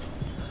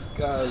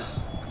guys,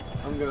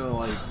 I'm gonna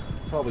like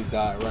probably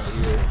die right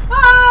here.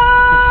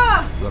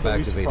 You have So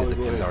we should activated the probably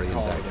go ahead and Kandarian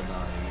call it dagger. a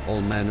night.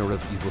 All manner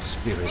of evil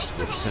spirits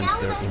will sense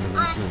their imminent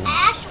on doom.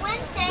 Ash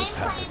Wednesday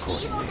Attack playing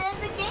accordingly. Evil Dead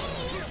the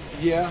game.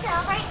 Yeah.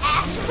 Celebrate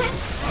Ash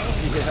Wednesday.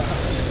 Yeah.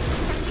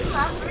 Because you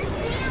love Bruce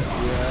Banner.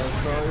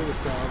 Yeah, sorry the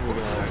sound was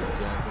all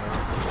jacked up.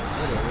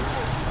 Whatever.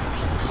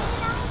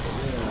 Yeah.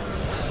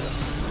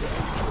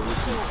 It was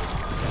just-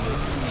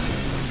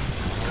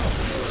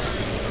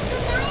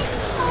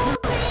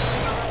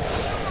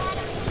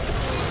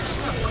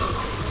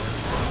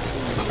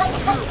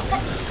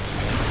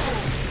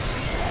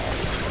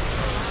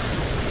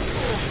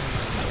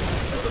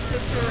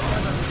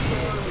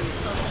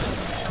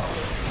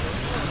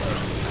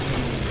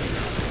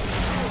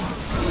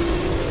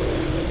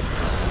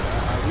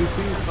 We've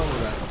seen some of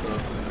that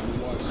stuff, man. We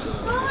watched.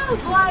 Oh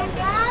my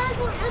God,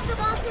 we're just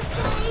about to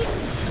say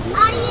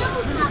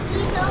adios,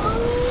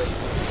 amigos.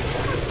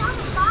 Thanks for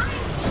stopping by.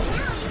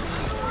 Now you can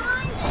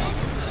rewind it.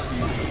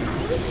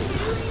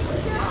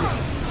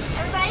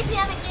 Everybody, if you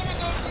haven't given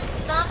us this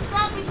thumbs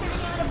up, be sure to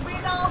give it a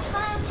big old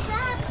thumbs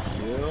up.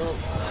 Yep.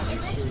 It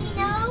lets me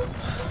know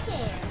you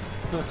care.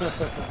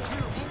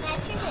 And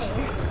that you're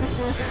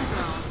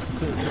there.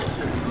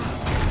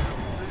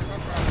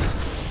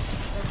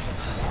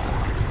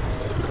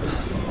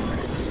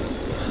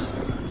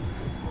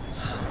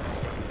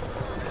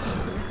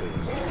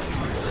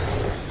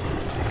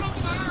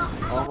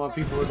 All my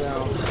people are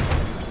down.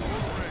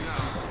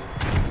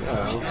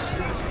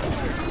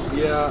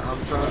 Yeah,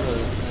 I'm trying to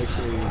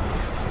actually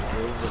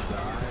live or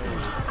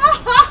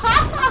die.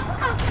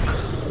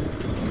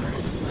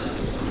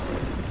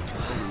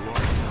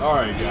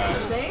 Alright, guys.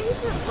 Save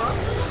your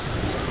brother.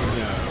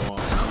 No,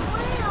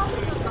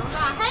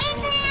 Hey,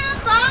 man,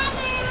 bye,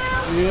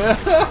 man. Yeah.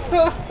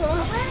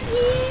 Love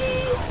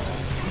you.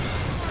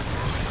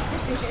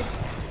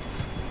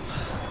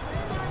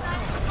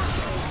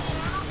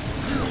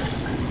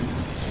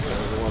 That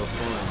was a lot of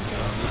fun.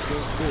 This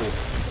game's cool.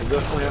 We'll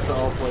definitely have to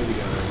all play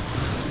together.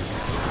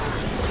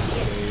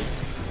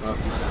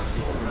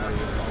 Somebody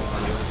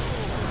else.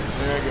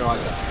 There you go, I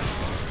died.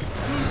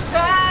 He's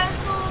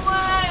passed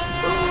away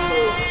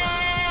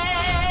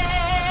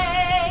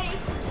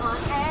on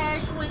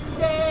Ash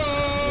Wednesday.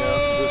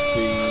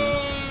 Defeat.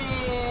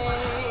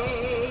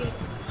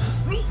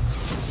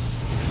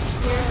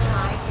 Here's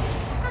my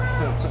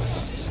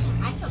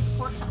I took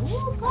Portia.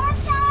 Ooh,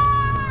 Portia!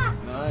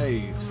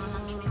 Nice.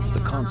 The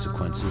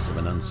consequences of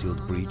an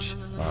unsealed breach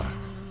are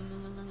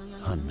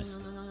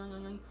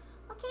unmistakable.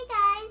 Okay,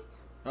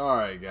 guys.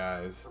 Alright,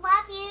 guys.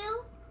 Love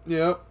you.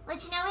 Yep.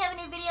 Let you know we have a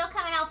new video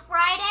coming out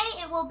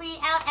Friday. It will be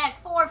out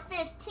at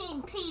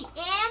 4:15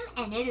 p.m.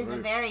 and it is a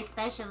very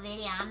special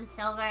video. I'm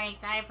so very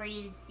excited for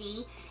you to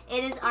see.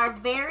 It is our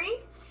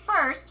very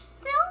first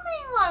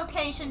filming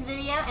location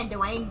video. And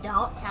Dwayne,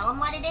 don't tell them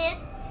what it is.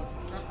 It's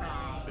a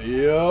surprise.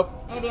 Yep.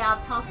 Maybe I'll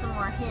toss some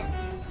more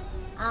hints.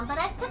 But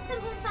I've put some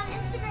hints on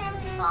Instagram.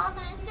 If you follow us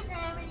on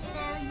Instagram,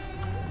 and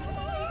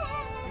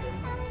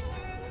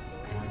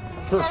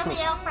that'll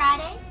be out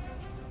Friday.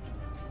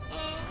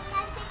 And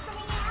guys, thanks for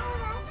hanging out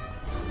with us.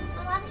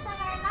 We love you so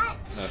very much.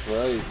 That's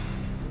right.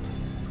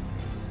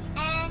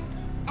 And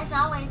as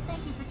always,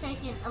 thank you for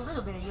taking a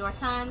little bit of your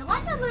time to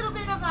watch a little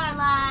bit of our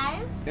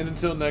lives. And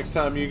until next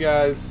time, you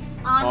guys,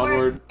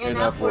 Onward and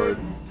upward.